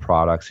financial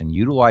products and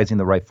utilizing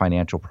the right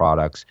financial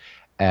products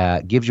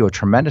gives you a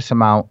tremendous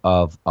amount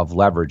of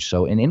leverage.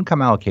 So in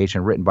Income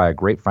Allocation, written by a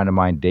great friend of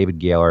mine, David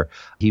Gaylor,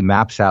 he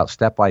maps out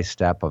step by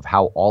step of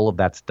how all of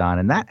that's done.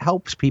 And that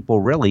helps people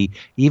really,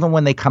 even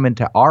when they come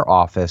into our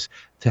office,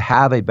 to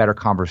have a better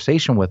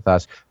conversation with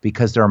us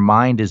because their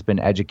mind has been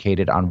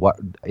educated on what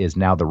is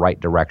now the right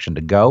direction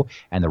to go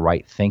and the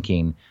right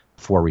thinking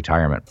for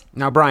retirement.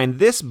 Now, Brian,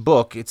 this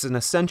book, it's an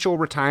essential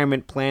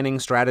retirement planning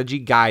strategy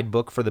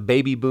guidebook for the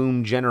baby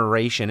boom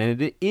generation, and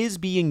it is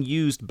being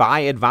used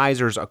by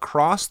advisors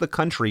across the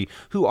country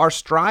who are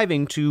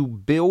striving to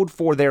build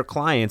for their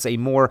clients a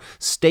more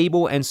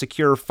stable and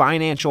secure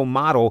financial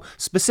model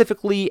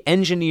specifically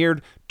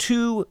engineered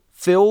to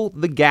fill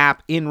the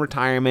gap in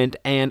retirement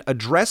and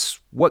address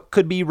what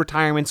could be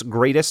retirement's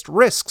greatest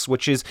risks,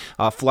 which is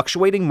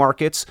fluctuating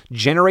markets,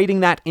 generating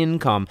that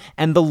income,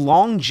 and the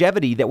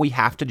longevity that we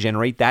have to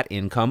generate that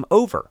income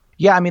over.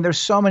 Yeah, I mean, there's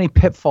so many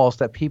pitfalls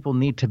that people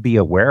need to be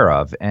aware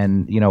of.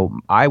 And,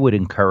 I would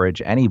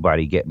encourage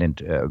anybody getting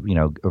into,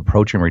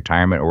 approaching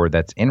retirement or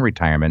that's in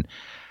retirement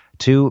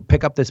to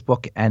pick up this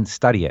book and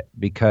study it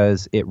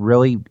because it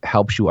really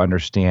helps you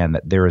understand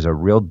that there is a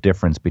real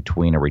difference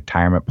between a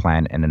retirement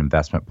plan and an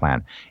investment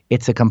plan.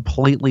 It's a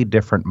completely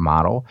different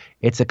model.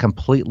 It's a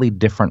completely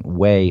different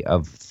way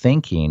of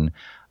thinking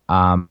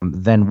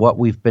than what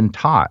we've been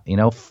taught.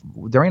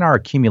 During our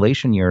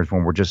accumulation years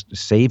when we're just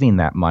saving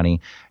that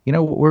money,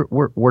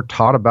 we're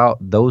taught about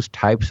those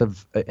types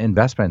of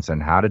investments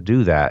and how to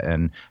do that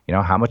and,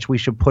 how much we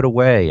should put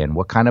away and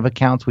what kind of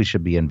accounts we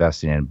should be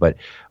investing in. But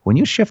when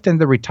you shift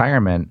into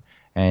retirement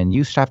and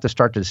you have to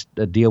start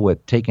to deal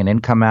with taking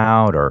income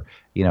out or,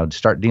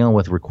 start dealing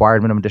with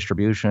required minimum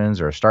distributions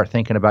or start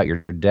thinking about your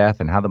death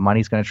and how the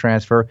money's going to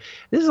transfer,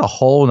 this is a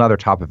whole other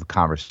topic of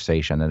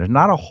conversation. And there's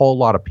not a whole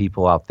lot of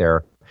people out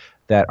there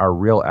that are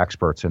real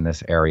experts in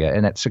this area.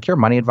 And at Secure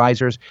Money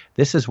Advisors,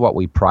 this is what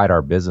we pride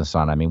our business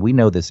on. I mean, we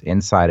know this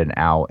inside and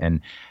out. And,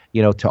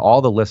 to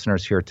all the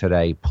listeners here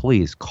today,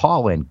 please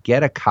call in,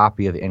 get a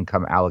copy of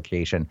Income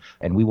Allocation,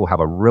 and we will have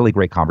a really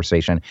great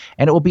conversation.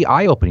 And it will be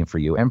eye-opening for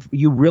you. And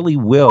you really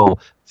will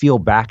feel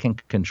back in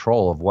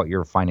control of what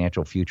your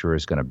financial future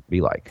is going to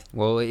be like.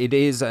 Well, it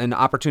is an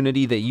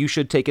opportunity that you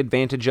should take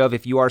advantage of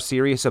if you are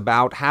serious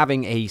about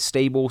having a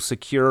stable,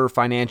 secure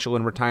financial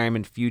and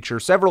retirement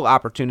future. Several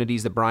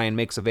opportunities that Brian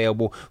makes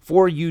available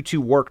for you to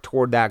work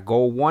toward that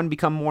goal. One,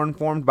 become more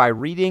informed by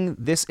reading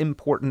this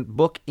important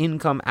book,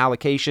 Income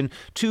Allocation.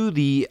 Two,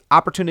 the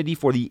opportunity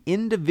for the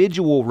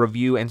individual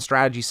review and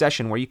strategy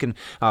session where you can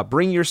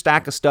bring your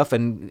stack of stuff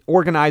and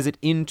organize it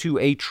into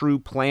a true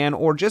plan,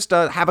 or just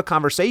have a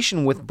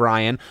conversation with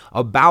Brian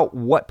about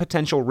what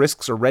potential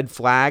risks or red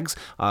flags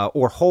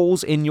or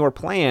holes in your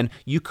plan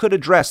you could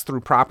address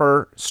through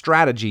proper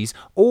strategies,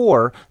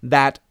 or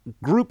that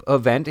group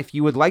event if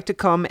you would like to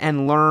come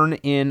and learn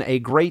in a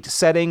great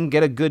setting,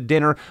 get a good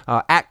dinner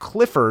at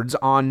Clifford's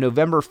on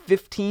November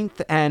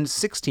 15th and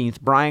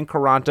 16th. Brian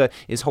Caranta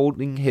is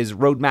holding his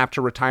Roadmap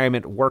to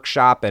Retirement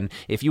workshop, and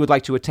if you would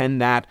like to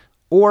attend that,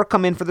 or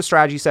come in for the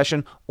strategy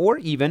session, or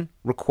even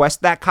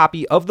request that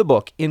copy of the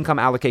book, Income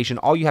Allocation,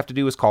 all you have to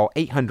do is call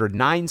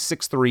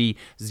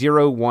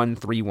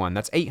 800-963-0131.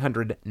 That's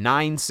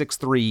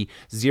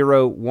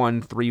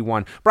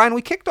 800-963-0131. Brian,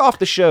 we kicked off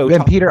the show.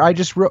 And Peter, I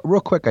just real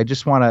quick, I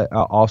just want to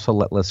also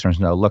let listeners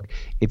know, look,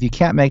 if you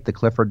can't make the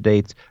Clifford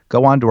dates,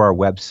 go onto our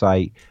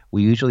website.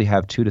 We usually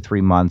have 2 to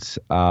 3 months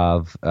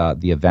of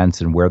the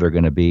events and where they're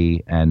going to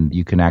be, and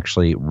you can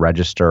actually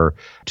register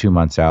 2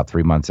 months out,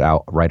 3 months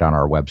out right on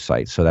our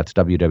website. So that's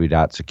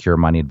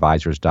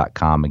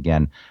www.securemoneyadvisors.com.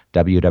 Again,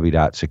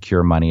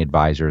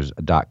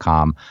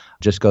 www.securemoneyadvisors.com.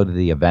 Just go to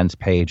the events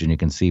page and you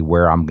can see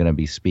where I'm going to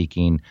be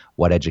speaking,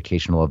 what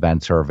educational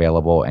events are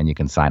available, and you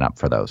can sign up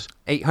for those.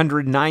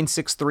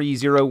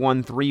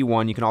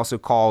 800-963-0131. You can also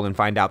call and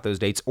find out those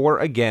dates, or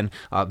again,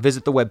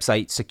 visit the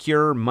website,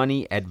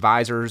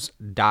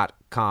 securemoneyadvisors.com.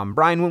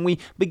 Brian, when we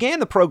began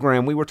the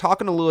program, we were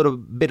talking a little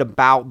bit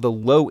about the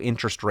low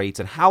interest rates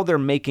and how they're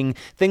making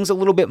things a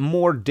little bit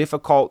more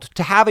difficult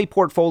to have a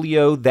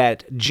portfolio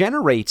that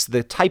generates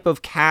the type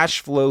of cash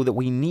flow that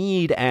we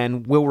need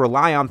and will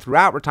rely on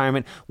throughout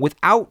retirement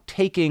without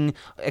taking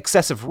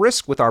excessive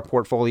risk with our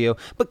portfolio.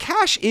 But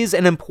cash is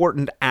an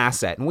important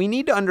asset, and we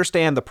need to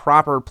understand the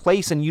proper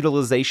place and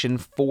utilization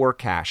for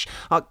cash.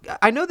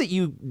 I know that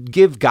you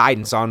give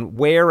guidance on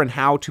where and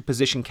how to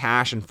position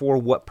cash and for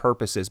what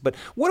purposes, but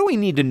what do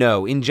we need to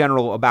know in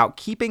general about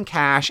keeping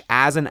cash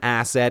as an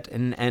asset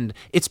and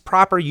its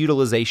proper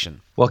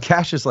utilization? Well,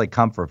 cash is like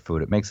comfort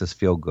food. It makes us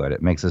feel good.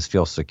 It makes us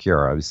feel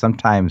secure. I mean,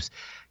 sometimes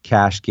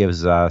cash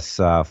gives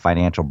us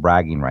financial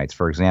bragging rights.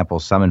 For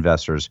example, some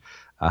investors,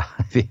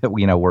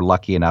 were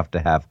lucky enough to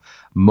have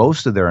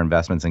most of their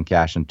investments in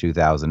cash in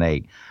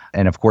 2008.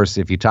 And of course,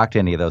 if you talk to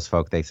any of those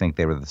folk, they think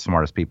they were the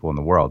smartest people in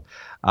the world.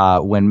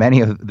 When many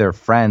of their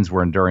friends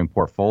were enduring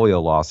portfolio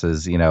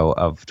losses,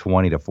 of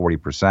 20 to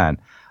 40%.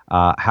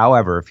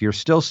 However, if you're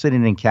still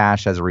sitting in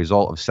cash as a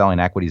result of selling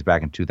equities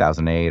back in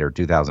 2008 or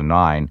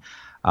 2009,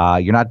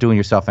 you're not doing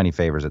yourself any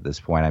favors at this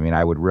point. I mean,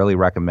 I would really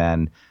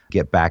recommend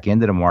get back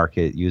into the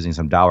market using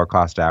some dollar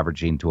cost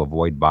averaging to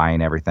avoid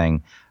buying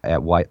everything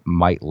at what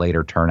might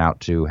later turn out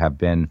to have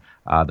been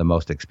the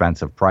most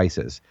expensive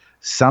prices.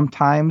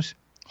 Sometimes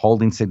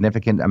holding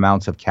significant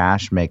amounts of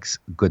cash makes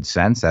good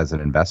sense as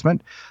an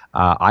investment.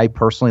 I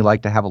personally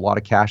like to have a lot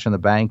of cash in the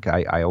bank.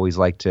 I always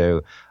like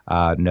to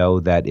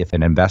know that if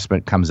an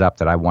investment comes up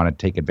that I want to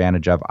take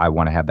advantage of, I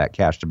want to have that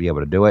cash to be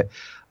able to do it.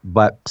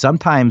 But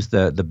sometimes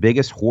the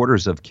biggest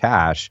hoarders of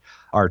cash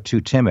are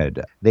too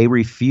timid. They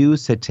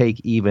refuse to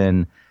take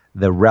even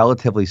the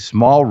relatively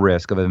small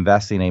risk of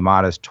investing a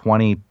modest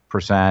 20%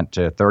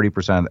 to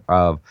 30%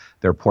 of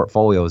their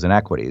portfolios in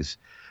equities.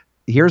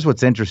 Here's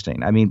what's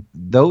interesting. I mean,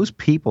 those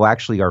people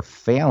actually are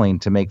failing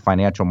to make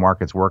financial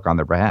markets work on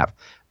their behalf.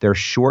 Their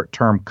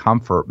short-term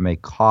comfort may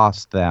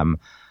cost them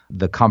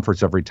the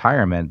comforts of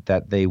retirement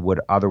that they would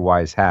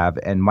otherwise have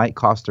and might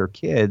cost their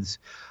kids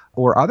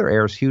or other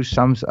heirs huge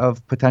sums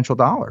of potential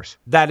dollars.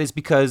 That is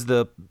because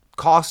the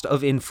cost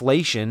of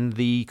inflation,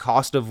 the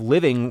cost of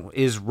living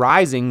is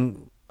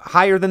rising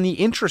higher than the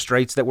interest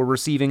rates that we're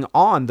receiving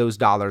on those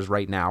dollars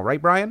right now.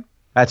 Right, Brian?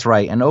 That's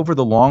right. And over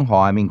the long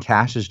haul, I mean,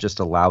 cash is just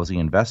a lousy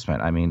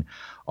investment. I mean,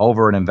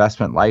 over an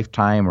investment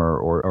lifetime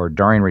or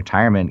during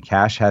retirement,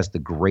 cash has the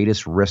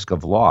greatest risk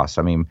of loss.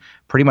 I mean,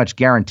 pretty much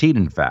guaranteed,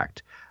 in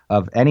fact,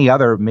 of any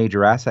other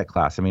major asset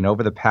class. I mean,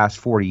 over the past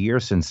 40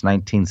 years since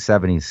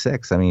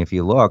 1976, I mean, if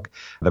you look,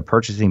 the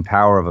purchasing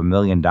power of $1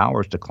 million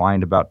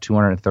declined about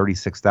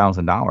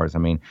 $236,000. I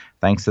mean,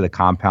 thanks to the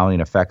compounding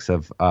effects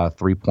of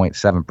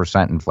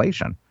 3.7%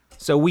 inflation.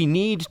 So we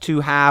need to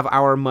have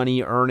our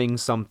money earning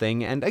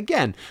something. And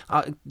again,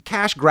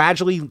 cash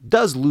gradually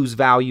does lose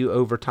value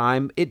over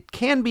time. It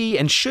can be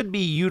and should be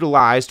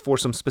utilized for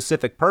some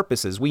specific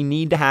purposes. We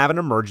need to have an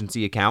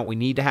emergency account. We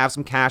need to have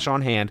some cash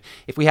on hand.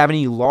 If we have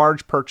any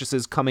large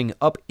purchases coming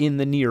up in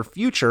the near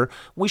future,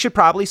 we should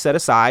probably set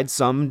aside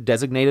some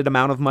designated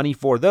amount of money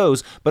for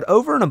those. But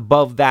over and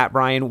above that,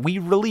 Brian, we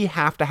really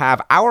have to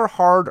have our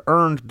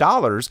hard-earned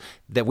dollars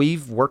that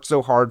we've worked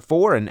so hard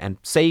for and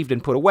saved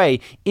and put away,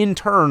 in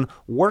turn,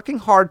 working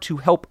hard to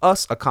help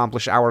us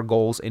accomplish our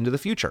goals into the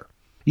future.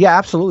 Yeah,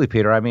 absolutely,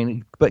 Peter. I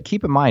mean, but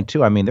keep in mind,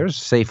 too, I mean, there's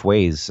safe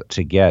ways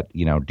to get,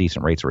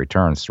 decent rates of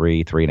returns,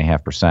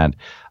 3.5%,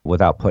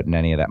 without putting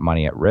any of that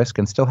money at risk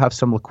and still have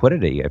some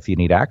liquidity if you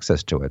need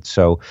access to it.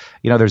 So,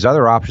 there's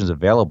other options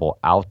available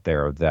out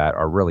there that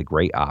are really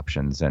great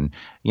options. And,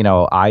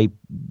 I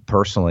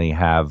personally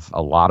have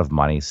a lot of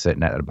money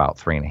sitting at about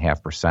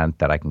 3.5%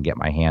 that I can get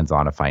my hands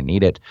on if I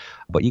need it.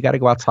 But you got to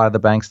go outside of the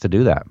banks to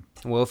do that.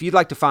 Well, if you'd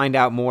like to find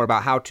out more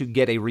about how to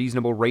get a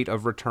reasonable rate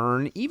of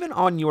return, even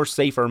on your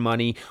safer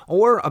money,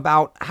 or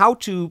about how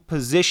to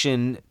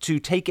position to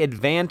take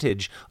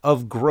advantage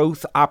of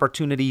growth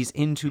opportunities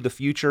into the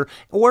future,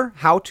 or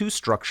how to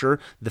structure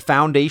the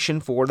foundation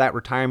for that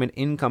retirement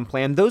income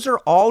plan, those are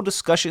all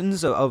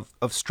discussions of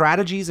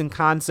strategies and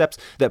concepts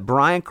that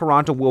Brian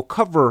Caranta will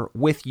cover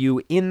with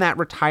you in that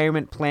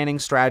retirement planning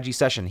strategy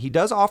session. He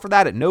does offer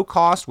that at no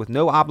cost with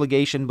no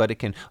obligation, but it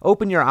can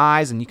open your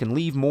eyes and you can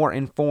leave more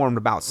informed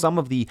about some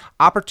of the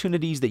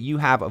opportunities that you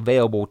have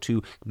available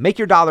to make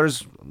your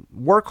dollars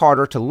work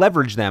harder, to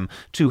leverage them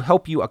to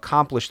help you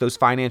accomplish those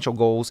financial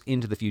goals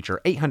into the future.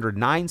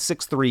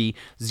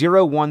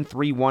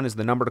 800-963-0131 is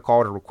the number to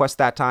call to request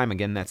that time.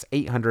 Again, that's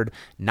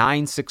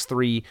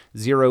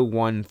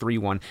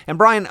 800-963-0131. And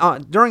Brian,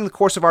 during the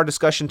course of our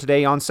discussion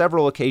today, on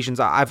several occasions,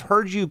 I've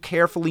heard you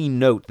carefully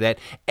note that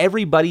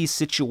everybody's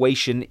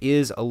situation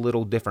is a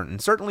little different.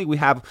 And certainly we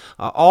have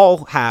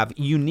all have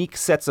unique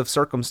sets of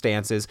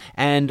circumstances,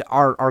 and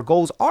our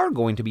goals are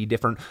going to be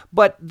different,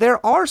 but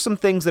there are some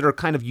things that are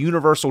kind of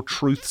universal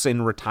truths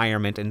in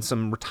retirement and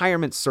some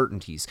retirement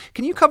certainties.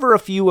 Can you cover a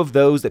few of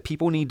those that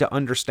people need to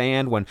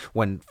understand when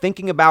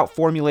thinking about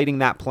formulating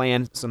that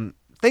plan? Some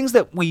things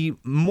that we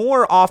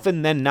more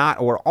often than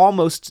not, or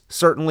almost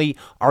certainly,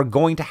 are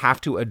going to have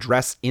to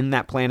address in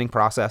that planning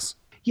process?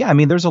 Yeah, I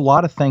mean, there's a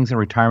lot of things in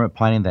retirement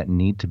planning that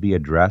need to be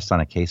addressed on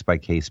a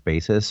case-by-case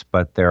basis,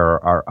 but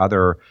there are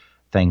other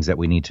things that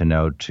we need to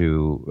know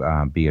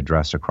to be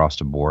addressed across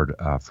the board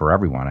for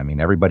everyone. I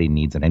mean, everybody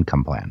needs an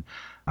income plan.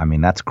 I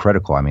mean, that's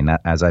critical. I mean, that,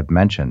 as I've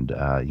mentioned,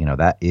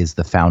 that is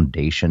the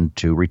foundation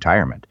to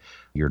retirement.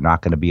 You're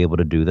not going to be able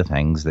to do the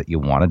things that you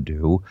want to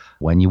do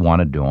when you want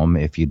to do them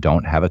if you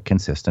don't have a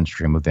consistent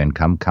stream of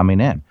income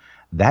coming in.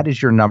 That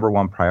is your number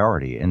one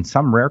priority. In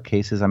some rare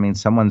cases, I mean,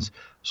 someone's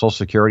Social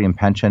Security and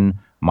pension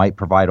might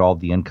provide all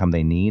the income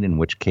they need, in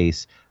which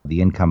case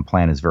the income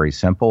plan is very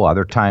simple.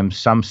 Other times,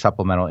 some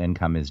supplemental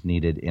income is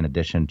needed in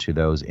addition to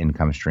those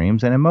income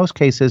streams. And in most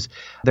cases,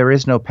 there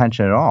is no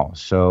pension at all.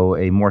 So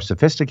a more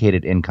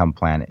sophisticated income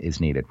plan is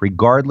needed.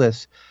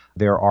 Regardless,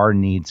 there are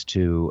needs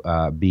to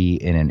be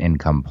in an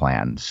income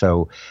plan.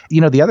 So,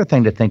 the other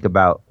thing to think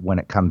about when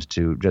it comes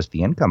to just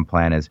the income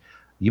plan is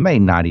you may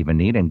not even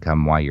need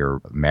income while you're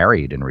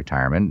married in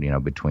retirement.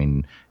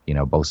 Between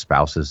both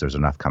spouses, there's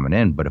enough coming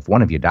in. But if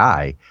one of you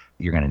die,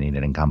 you're going to need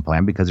an income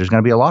plan because there's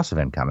going to be a loss of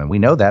income. And we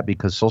know that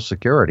because Social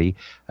Security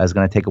is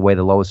going to take away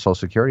the lowest Social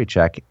Security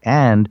check.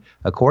 And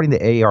according to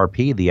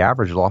AARP, the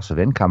average loss of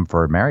income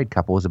for a married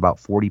couple is about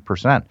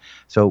 40%.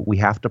 So we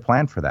have to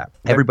plan for that.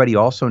 Everybody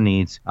also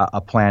needs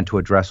a plan to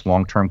address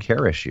long-term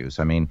care issues.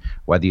 I mean,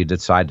 whether you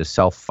decide to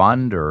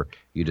self-fund or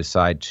you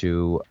decide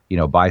to,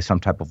 buy some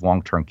type of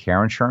long-term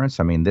care insurance.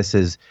 I mean, this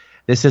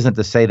isn't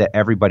to say that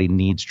everybody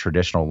needs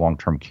traditional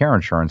long-term care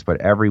insurance, but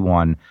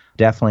everyone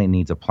definitely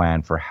needs a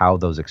plan for how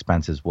those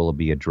expenses will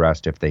be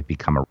addressed if they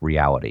become a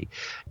reality.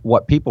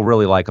 What people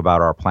really like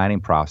about our planning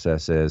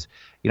process is,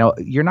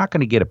 you're not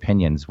going to get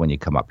opinions when you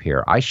come up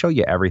here. I show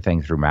you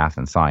everything through math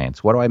and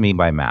science. What do I mean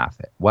by math?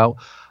 Well,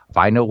 if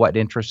I know what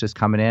interest is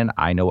coming in,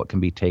 I know what can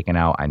be taken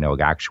out. I know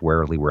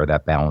actuarially where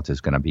that balance is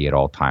going to be at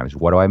all times.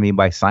 What do I mean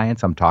by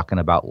science? I'm talking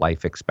about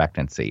life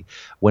expectancy.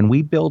 When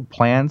we build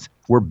plans,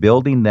 we're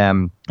building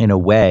them in a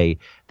way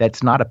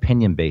that's not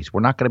opinion-based.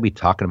 We're not going to be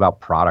talking about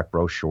product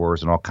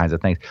brochures and all kinds of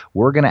things.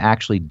 We're going to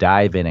actually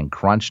dive in and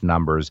crunch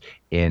numbers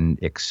in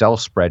Excel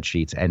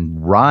spreadsheets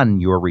and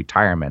run your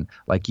retirement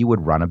like you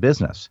would run a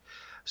business.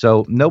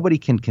 So nobody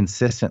can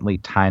consistently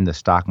time the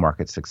stock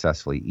market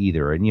successfully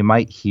either. And you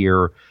might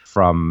hear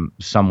from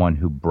someone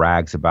who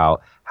brags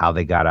about how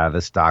they got out of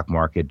the stock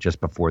market just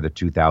before the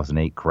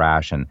 2008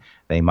 crash. And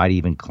they might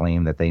even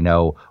claim that they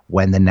know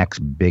when the next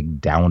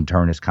big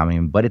downturn is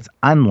coming. But it's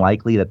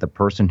unlikely that the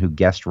person who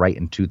guessed right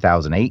in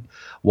 2008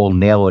 will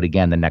nail it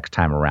again the next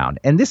time around.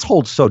 And this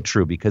holds so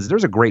true because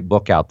there's a great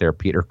book out there,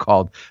 Peter,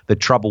 called The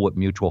Trouble with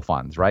Mutual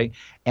Funds, right?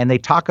 And they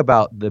talk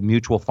about the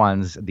mutual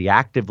funds, the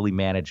actively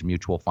managed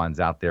mutual funds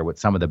out there with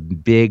some of the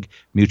big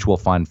mutual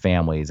fund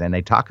families. And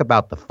they talk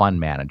about the fund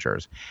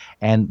managers.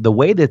 And the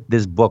way that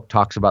this book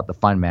talks about the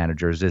fund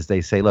managers is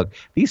they say, look,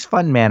 these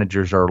fund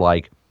managers are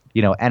like,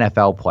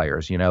 NFL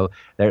players,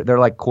 they're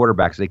like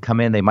quarterbacks. They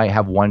come in, they might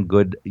have one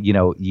good,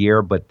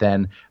 year, but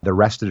then the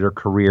rest of their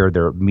career,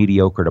 they're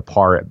mediocre to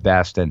par at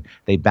best. And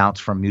they bounce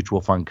from mutual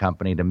fund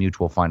company to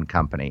mutual fund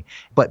company.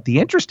 But the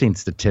interesting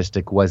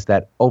statistic was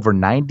that over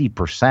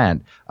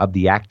 90% of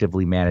the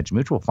actively managed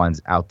mutual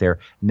funds out there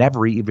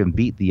never even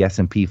beat the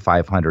S&P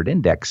 500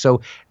 index.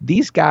 So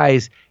these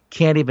guys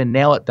can't even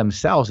nail it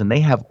themselves. And they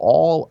have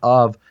all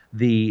of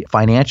the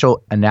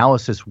financial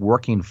analysis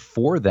working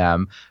for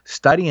them,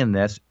 studying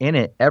this in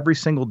it every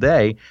single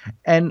day.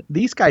 And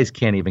these guys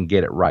can't even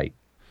get it right.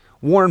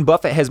 Warren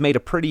Buffett has made a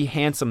pretty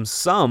handsome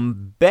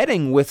sum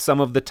betting with some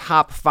of the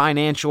top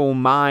financial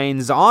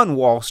minds on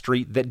Wall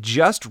Street that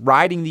just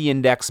riding the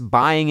index,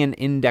 buying an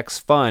index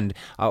fund,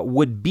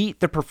 would beat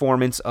the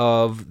performance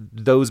of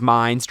those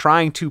minds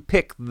trying to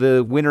pick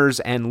the winners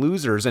and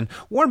losers. And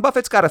Warren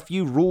Buffett's got a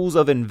few rules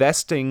of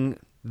investing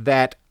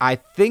that I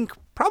think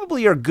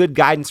probably are good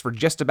guidance for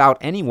just about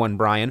anyone,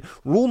 Brian.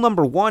 Rule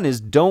number 1 is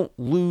don't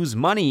lose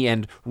money,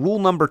 and rule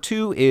number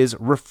 2 is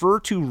refer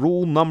to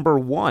rule number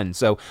 1.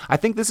 So I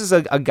think this is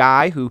a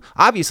guy who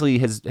obviously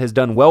has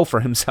done well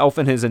for himself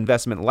in his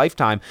investment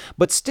lifetime,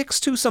 but sticks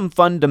to some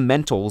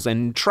fundamentals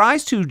and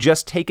tries to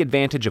just take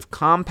advantage of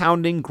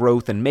compounding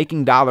growth and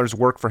making dollars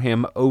work for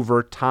him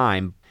over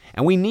time.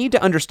 And we need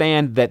to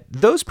understand that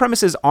those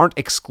premises aren't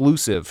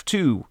exclusive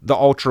to the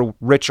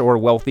ultra-rich or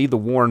wealthy, the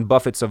Warren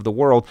Buffetts of the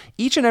world.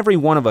 Each and every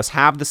one of us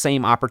have the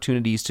same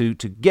opportunities to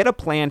get a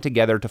plan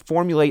together to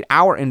formulate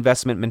our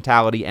investment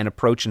mentality and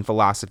approach and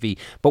philosophy.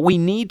 But we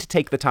need to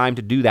take the time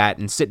to do that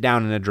and sit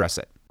down and address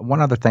it.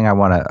 One other thing I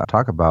want to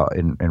talk about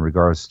in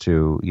regards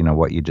to,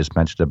 what you just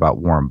mentioned about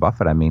Warren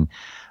Buffett. I mean,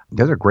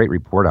 there's a great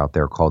report out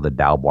there called the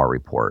Dalbar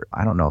Report.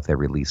 I don't know if they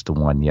released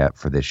one yet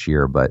for this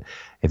year, but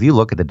if you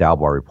look at the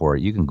Dalbar Report,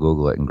 you can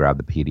Google it and grab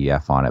the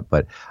PDF on it.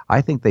 But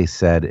I think they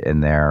said in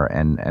there,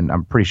 and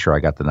I'm pretty sure I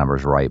got the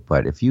numbers right,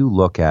 but if you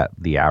look at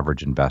the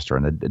average investor,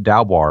 and the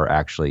Dalbar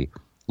actually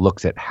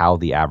looks at how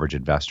the average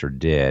investor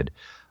did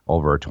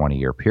over a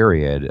 20-year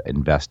period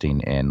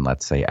investing in,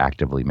 let's say,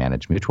 actively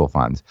managed mutual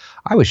funds,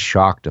 I was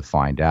shocked to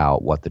find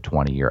out what the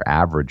 20-year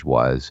average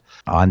was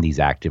on these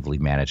actively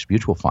managed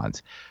mutual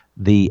funds.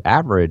 The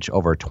average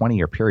over a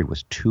 20-year period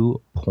was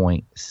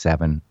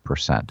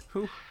 2.7%.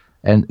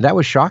 And that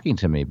was shocking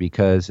to me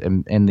because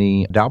and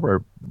the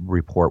Dalbar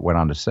report went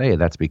on to say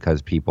that's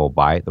because people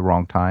buy at the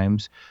wrong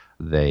times,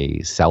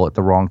 they sell at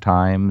the wrong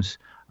times,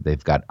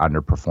 they've got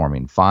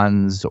underperforming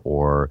funds,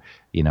 or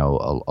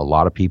a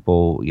lot of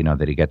people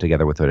that you get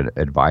together with an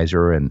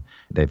advisor and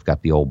they've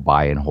got the old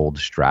buy and hold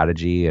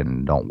strategy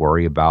and don't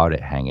worry about it,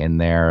 hang in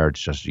there. It's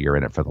just you're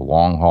in it for the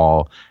long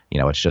haul.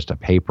 It's just a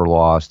paper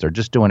loss. They're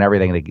just doing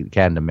everything they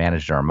can to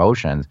manage their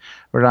emotions.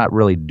 We're not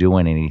really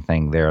doing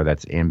anything there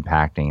that's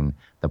impacting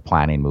the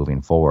planning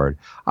moving forward.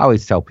 I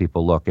always tell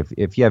people, look,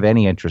 if you have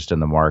any interest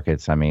in the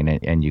markets, I mean,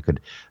 and you could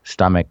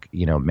stomach,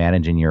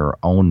 managing your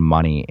own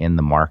money in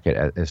the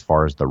market as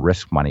far as the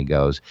risk money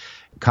goes,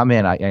 come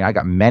in. I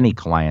got many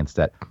clients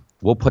that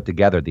will put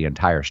together the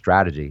entire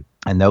strategy,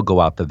 and they'll go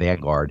out the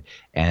Vanguard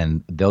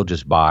and they'll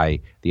just buy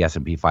the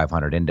S&P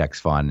 500 index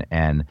fund,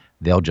 and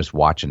they'll just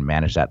watch and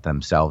manage that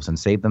themselves and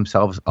save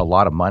themselves a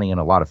lot of money and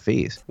a lot of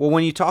fees. Well,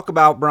 when you talk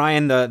about,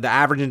 Brian, the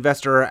average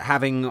investor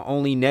having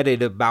only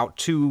netted about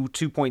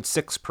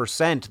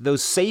 2.6%,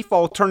 those safe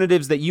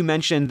alternatives that you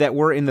mentioned that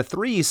were in the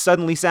threes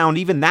suddenly sound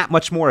even that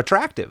much more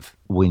attractive.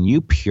 When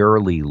you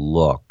purely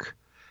look,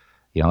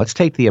 let's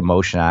take the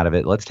emotion out of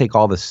it. Let's take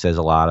all the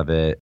sizzle out of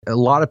it. A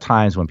lot of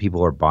times when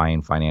people are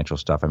buying financial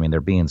stuff,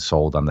 they're being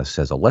sold on the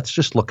sizzle. Let's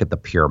just look at the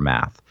pure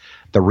math.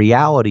 The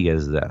reality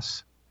is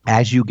this: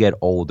 as you get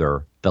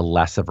older, the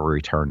less of a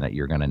return that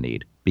you're going to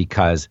need,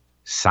 because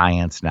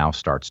science now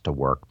starts to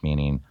work,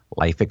 meaning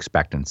life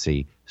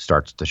expectancy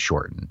starts to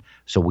shorten.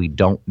 So we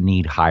don't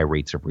need high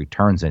rates of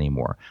returns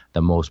anymore.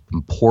 The most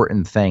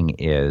important thing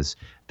is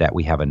that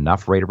we have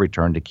enough rate of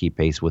return to keep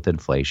pace with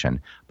inflation,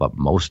 but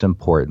most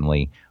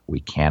importantly, we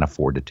can't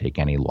afford to take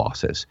any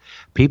losses.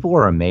 People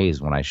are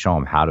amazed when I show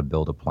them how to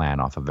build a plan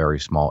off of very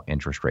small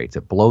interest rates.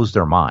 It blows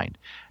their mind.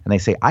 And they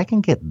say, I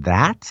can get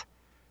that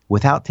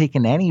without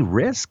taking any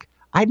risk?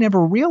 I never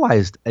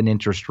realized an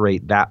interest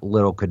rate that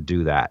little could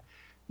do that.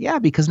 Yeah,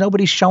 because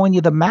nobody's showing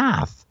you the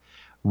math.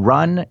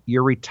 Run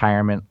your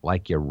retirement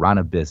like you run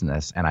a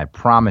business, and I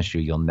promise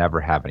you'll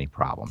never have any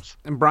problems.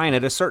 And Brian,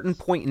 at a certain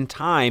point in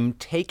time,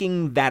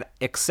 taking that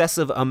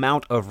excessive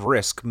amount of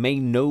risk may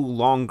no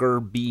longer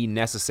be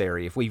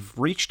necessary. If we've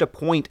reached a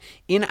point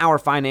in our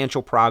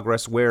financial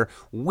progress where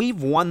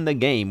we've won the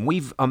game,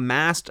 we've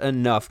amassed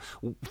enough,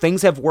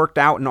 things have worked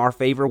out in our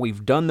favor,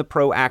 we've done the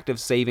proactive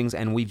savings,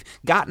 and we've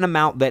got an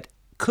amount that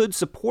could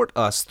support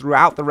us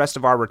throughout the rest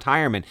of our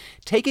retirement,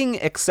 taking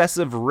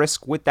excessive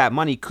risk with that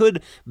money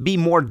could be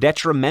more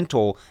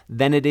detrimental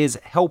than it is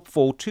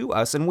helpful to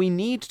us. And we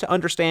need to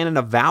understand and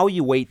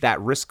evaluate that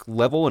risk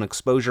level and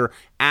exposure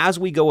as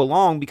we go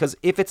along, because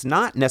if it's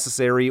not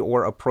necessary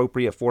or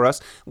appropriate for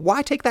us,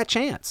 why take that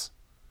chance?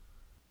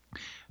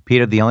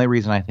 Peter, the only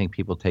reason I think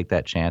people take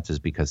that chance is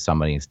because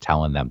somebody is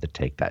telling them to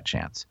take that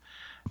chance.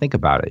 Think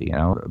about it.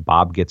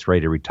 Bob gets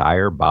ready to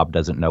retire. Bob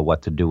doesn't know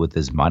what to do with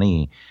his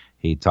money.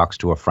 He talks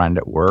to a friend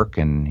at work,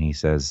 and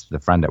the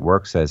friend at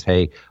work says,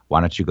 hey, why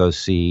don't you go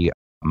see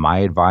my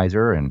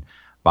advisor? And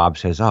Bob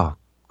says, oh,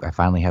 I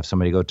finally have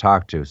somebody to go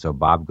talk to. So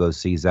Bob goes,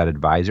 sees that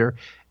advisor,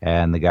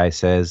 and the guy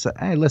says,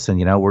 hey, listen,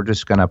 we're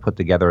just going to put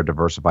together a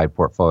diversified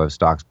portfolio of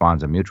stocks,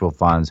 bonds, and mutual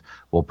funds.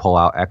 We'll pull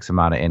out X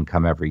amount of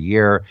income every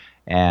year.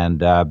 And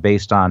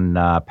based on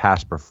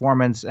past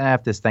performance,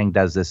 if this thing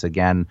does this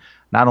again,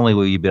 not only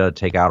will you be able to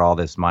take out all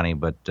this money,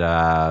 but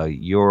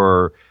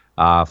your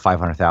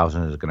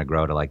 $500,000 is going to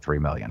grow to like $3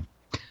 million.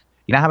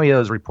 You know how many of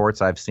those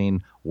reports I've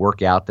seen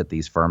work out that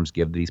these firms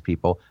give to these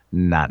people?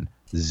 None.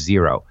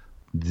 Zero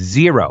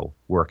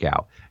work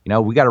out.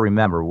 We got to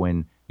remember,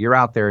 when you're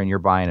out there and you're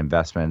buying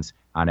investments,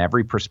 on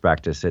every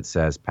prospectus it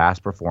says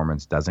past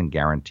performance doesn't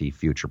guarantee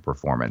future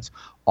performance.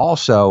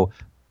 Also,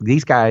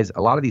 these guys,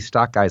 a lot of these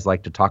stock guys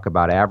like to talk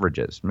about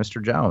averages.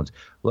 Mr. Jones,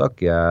 look,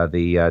 the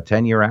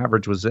 10-year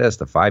average was this,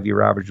 the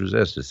 5-year average was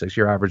this, the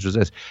 6-year average was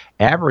this.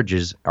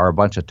 Averages are a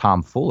bunch of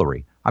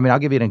tomfoolery. I'll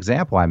give you an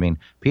example.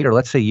 Peter,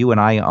 let's say you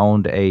and I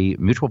owned a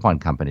mutual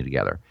fund company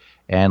together.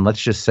 And let's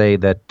just say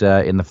that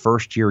in the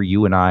first year,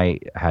 you and I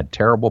had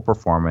terrible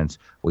performance.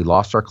 We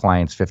lost our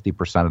clients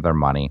 50% of their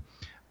money.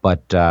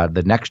 But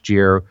the next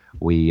year,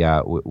 we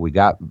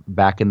got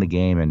back in the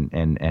game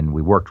and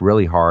we worked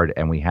really hard,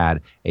 and we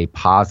had a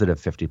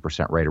positive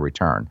 50% rate of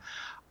return.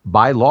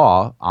 By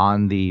law,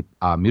 on the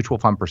mutual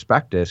fund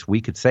prospectus, we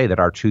could say that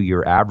our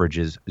 2-year average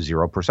is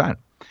 0%.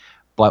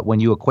 But when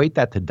you equate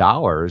that to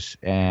dollars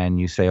and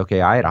you say,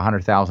 okay, I had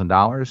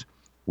 $100,000,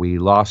 we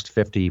lost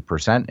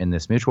 50% in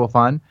this mutual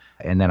fund,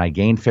 and then I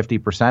gained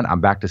 50%, I'm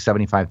back to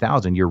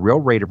 $75,000. Your real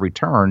rate of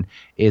return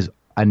is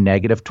a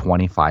negative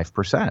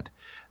 25%.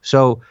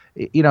 So,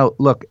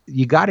 look,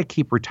 you got to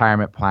keep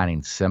retirement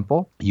planning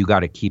simple. You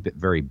got to keep it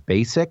very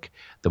basic.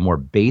 The more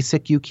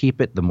basic you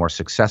keep it, the more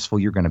successful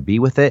you're going to be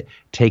with it.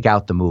 Take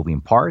out the moving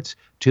parts.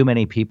 Too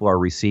many people are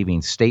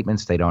receiving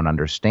statements they don't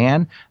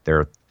understand.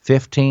 They're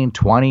 15,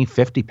 20,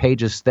 50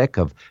 pages thick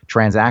of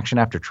transaction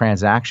after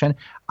transaction.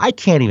 I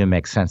can't even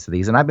make sense of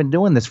these. And I've been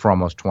doing this for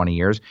almost 20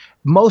 years.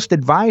 Most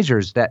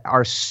advisors that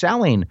are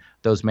selling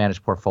those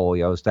managed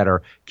portfolios, that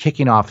are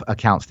kicking off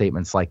account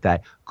statements like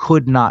that,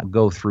 could not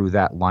go through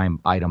that line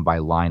item by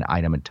line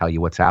item and tell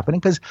you what's happening,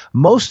 because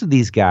most of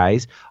these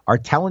guys are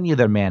telling you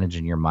they're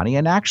managing your money,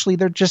 and actually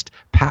they're just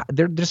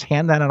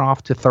handing it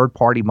off to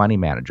third-party money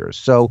managers.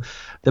 So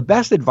the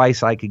best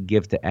advice I could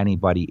give to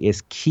anybody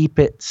is keep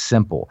it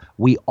simple.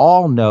 We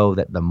all know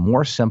that the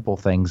more simple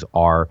things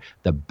are,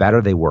 the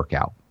better they work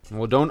out.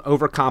 Well, don't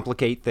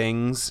overcomplicate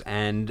things,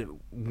 and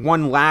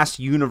one last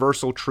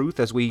universal truth,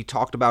 as we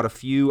talked about a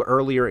few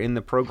earlier in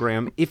the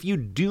program. If you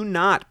do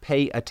not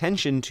pay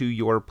attention to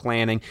your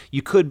planning,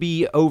 you could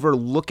be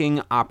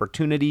overlooking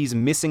opportunities,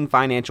 missing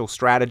financial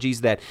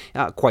strategies that,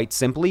 quite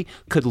simply,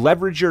 could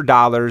leverage your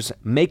dollars,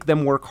 make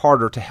them work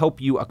harder to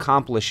help you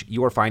accomplish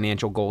your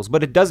financial goals.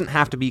 But it doesn't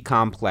have to be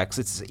complex.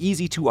 It's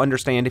easy to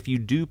understand if you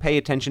do pay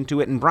attention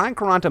to it. And Brian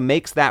Caranta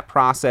makes that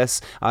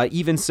process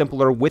even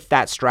simpler with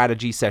that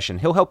strategy session.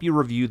 He'll help you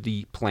review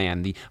the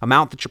plan, the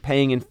amount that you're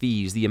paying in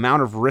fees, the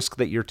amount of risk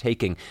that you're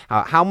taking,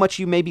 how much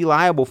you may be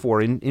liable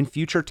for in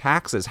future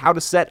taxes, how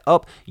to set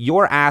up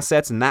your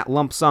assets and that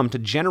lump sum to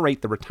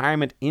generate the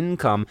retirement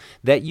income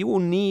that you will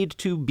need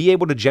to be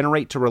able to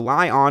generate to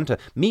rely on to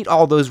meet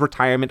all those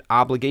retirement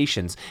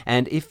obligations.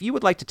 And if you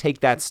would like to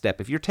take that step,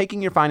 if you're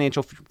taking your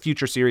financial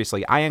future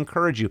seriously, I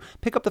encourage you,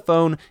 pick up the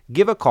phone,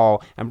 give a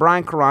call, and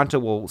Brian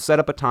Caranta will set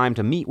up a time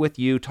to meet with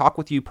you, talk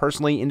with you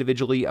personally,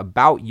 individually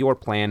about your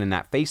plan in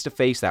that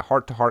face-to-face, that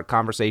heart-to-heart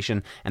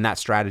conversation and that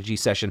strategy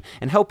session,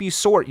 and help you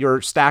sort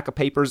your stack of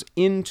papers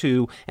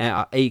into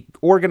a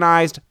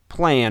organized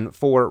plan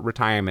for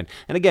retirement.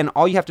 And again,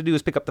 all you have to do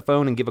is pick up the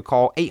phone and give a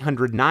call,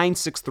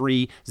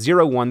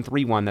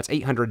 800-963-0131. That's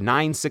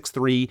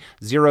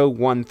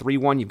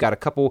 800-963-0131. You've got a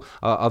couple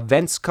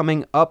events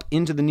coming up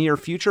into the near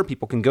future.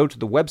 People can go to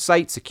the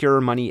website,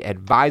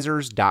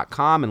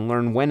 securemoneyadvisors.com, and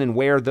learn when and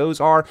where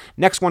those are.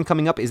 Next one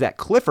coming up is at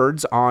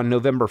Clifford's on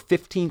November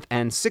 15th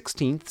and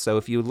 16th. So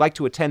if you would like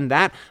to attend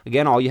that,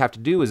 again, all you have to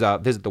do is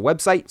visit the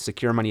website,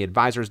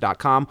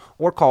 securemoneyadvisors.com,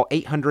 or call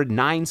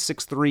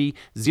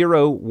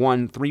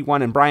 800-963-0131.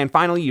 And Brian,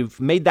 finally, you've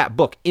made that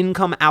book,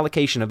 Income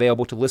Allocation,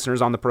 available to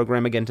listeners on the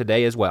program again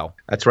today as well.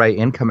 That's right.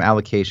 Income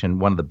Allocation,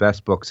 one of the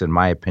best books, in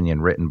my opinion,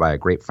 written by a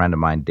great friend of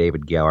mine,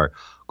 David Gaylor.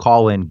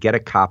 Call in, get a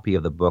copy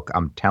of the book.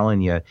 I'm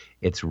telling you,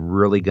 it's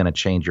really going to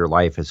change your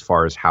life as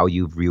far as how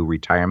you view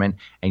retirement,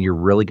 and you're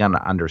really going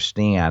to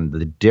understand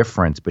the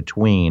difference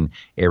between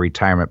a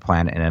retirement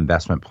plan and an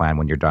investment plan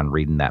when you're done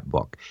reading that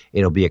book.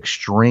 It'll be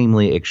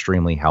extremely,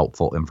 extremely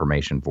helpful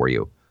information for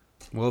you.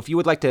 Well, if you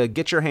would like to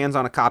get your hands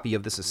on a copy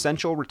of this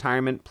essential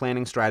retirement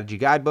planning strategy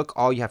guidebook,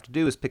 all you have to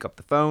do is pick up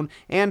the phone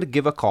and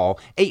give a call,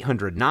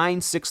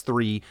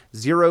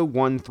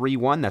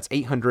 800-963-0131. That's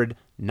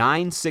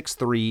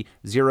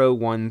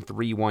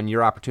 800-963-0131,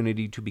 your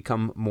opportunity to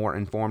become more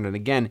informed. And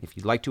again, if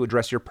you'd like to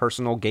address your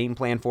personal game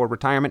plan for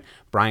retirement,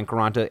 Brian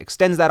Caranta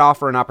extends that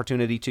offer and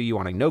opportunity to you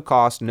on a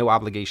no-cost,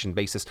 no-obligation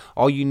basis.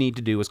 All you need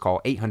to do is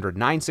call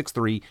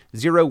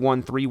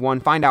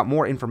 800-963-0131. Find out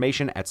more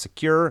information at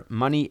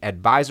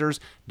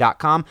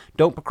securemoneyadvisors.com.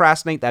 Don't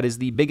procrastinate. That is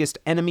the biggest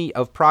enemy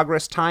of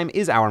progress. Time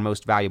is our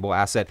most valuable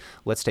asset.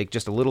 Let's take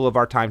just a little of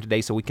our time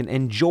today so we can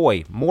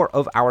enjoy more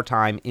of our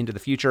time into the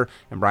future.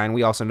 And Brian,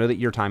 we also know that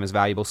your time is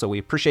valuable, so we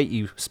appreciate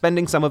you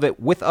spending some of it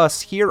with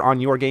us here on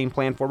Your Game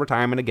Plan for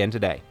Retirement again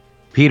today.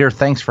 Peter,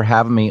 thanks for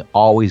having me.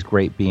 Always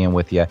great being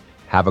with you.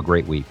 Have a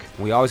great week.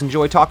 We always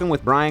enjoy talking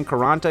with Brian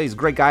Caranta. He's a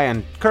great guy. I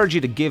encourage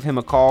you to give him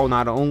a call.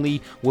 Not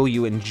only will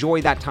you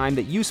enjoy that time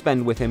that you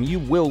spend with him, you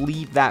will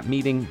leave that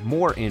meeting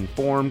more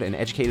informed and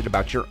educated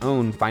about your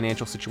own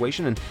financial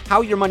situation and how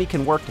your money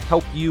can work to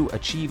help you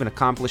achieve and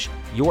accomplish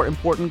your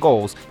important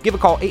goals. Give a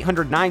call,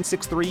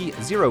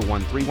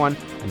 800-963-0131.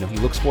 I know he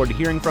looks forward to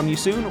hearing from you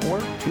soon, or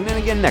tune in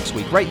again next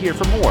week right here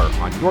for more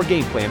on Your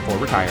Game Plan for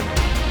Retirement.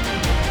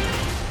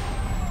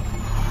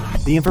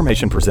 The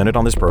information presented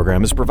on this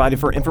program is provided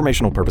for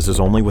informational purposes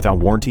only without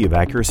warranty of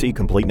accuracy,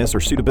 completeness, or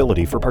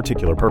suitability for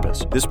particular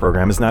purpose. This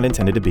program is not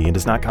intended to be and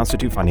does not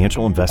constitute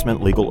financial,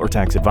 investment, legal, or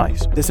tax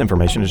advice. This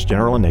information is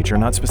general in nature,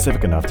 not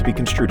specific enough to be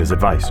construed as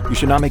advice. You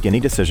should not make any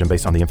decision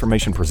based on the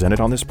information presented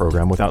on this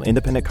program without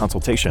independent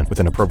consultation with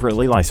an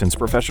appropriately licensed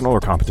professional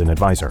or competent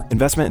advisor.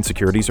 Investment in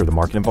securities or the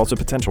market involves a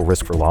potential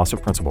risk for loss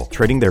of principal.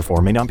 Trading,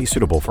 therefore, may not be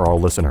suitable for all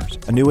listeners.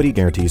 Annuity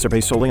guarantees are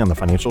based solely on the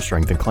financial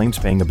strength and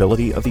claims-paying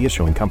ability of the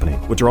issuing company.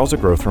 Withdrawals of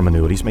growth from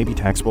annuities may be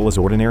taxable as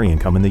ordinary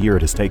income in the year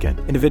it is taken.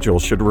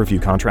 Individuals should review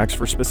contracts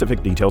for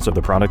specific details of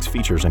the product's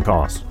features and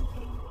costs.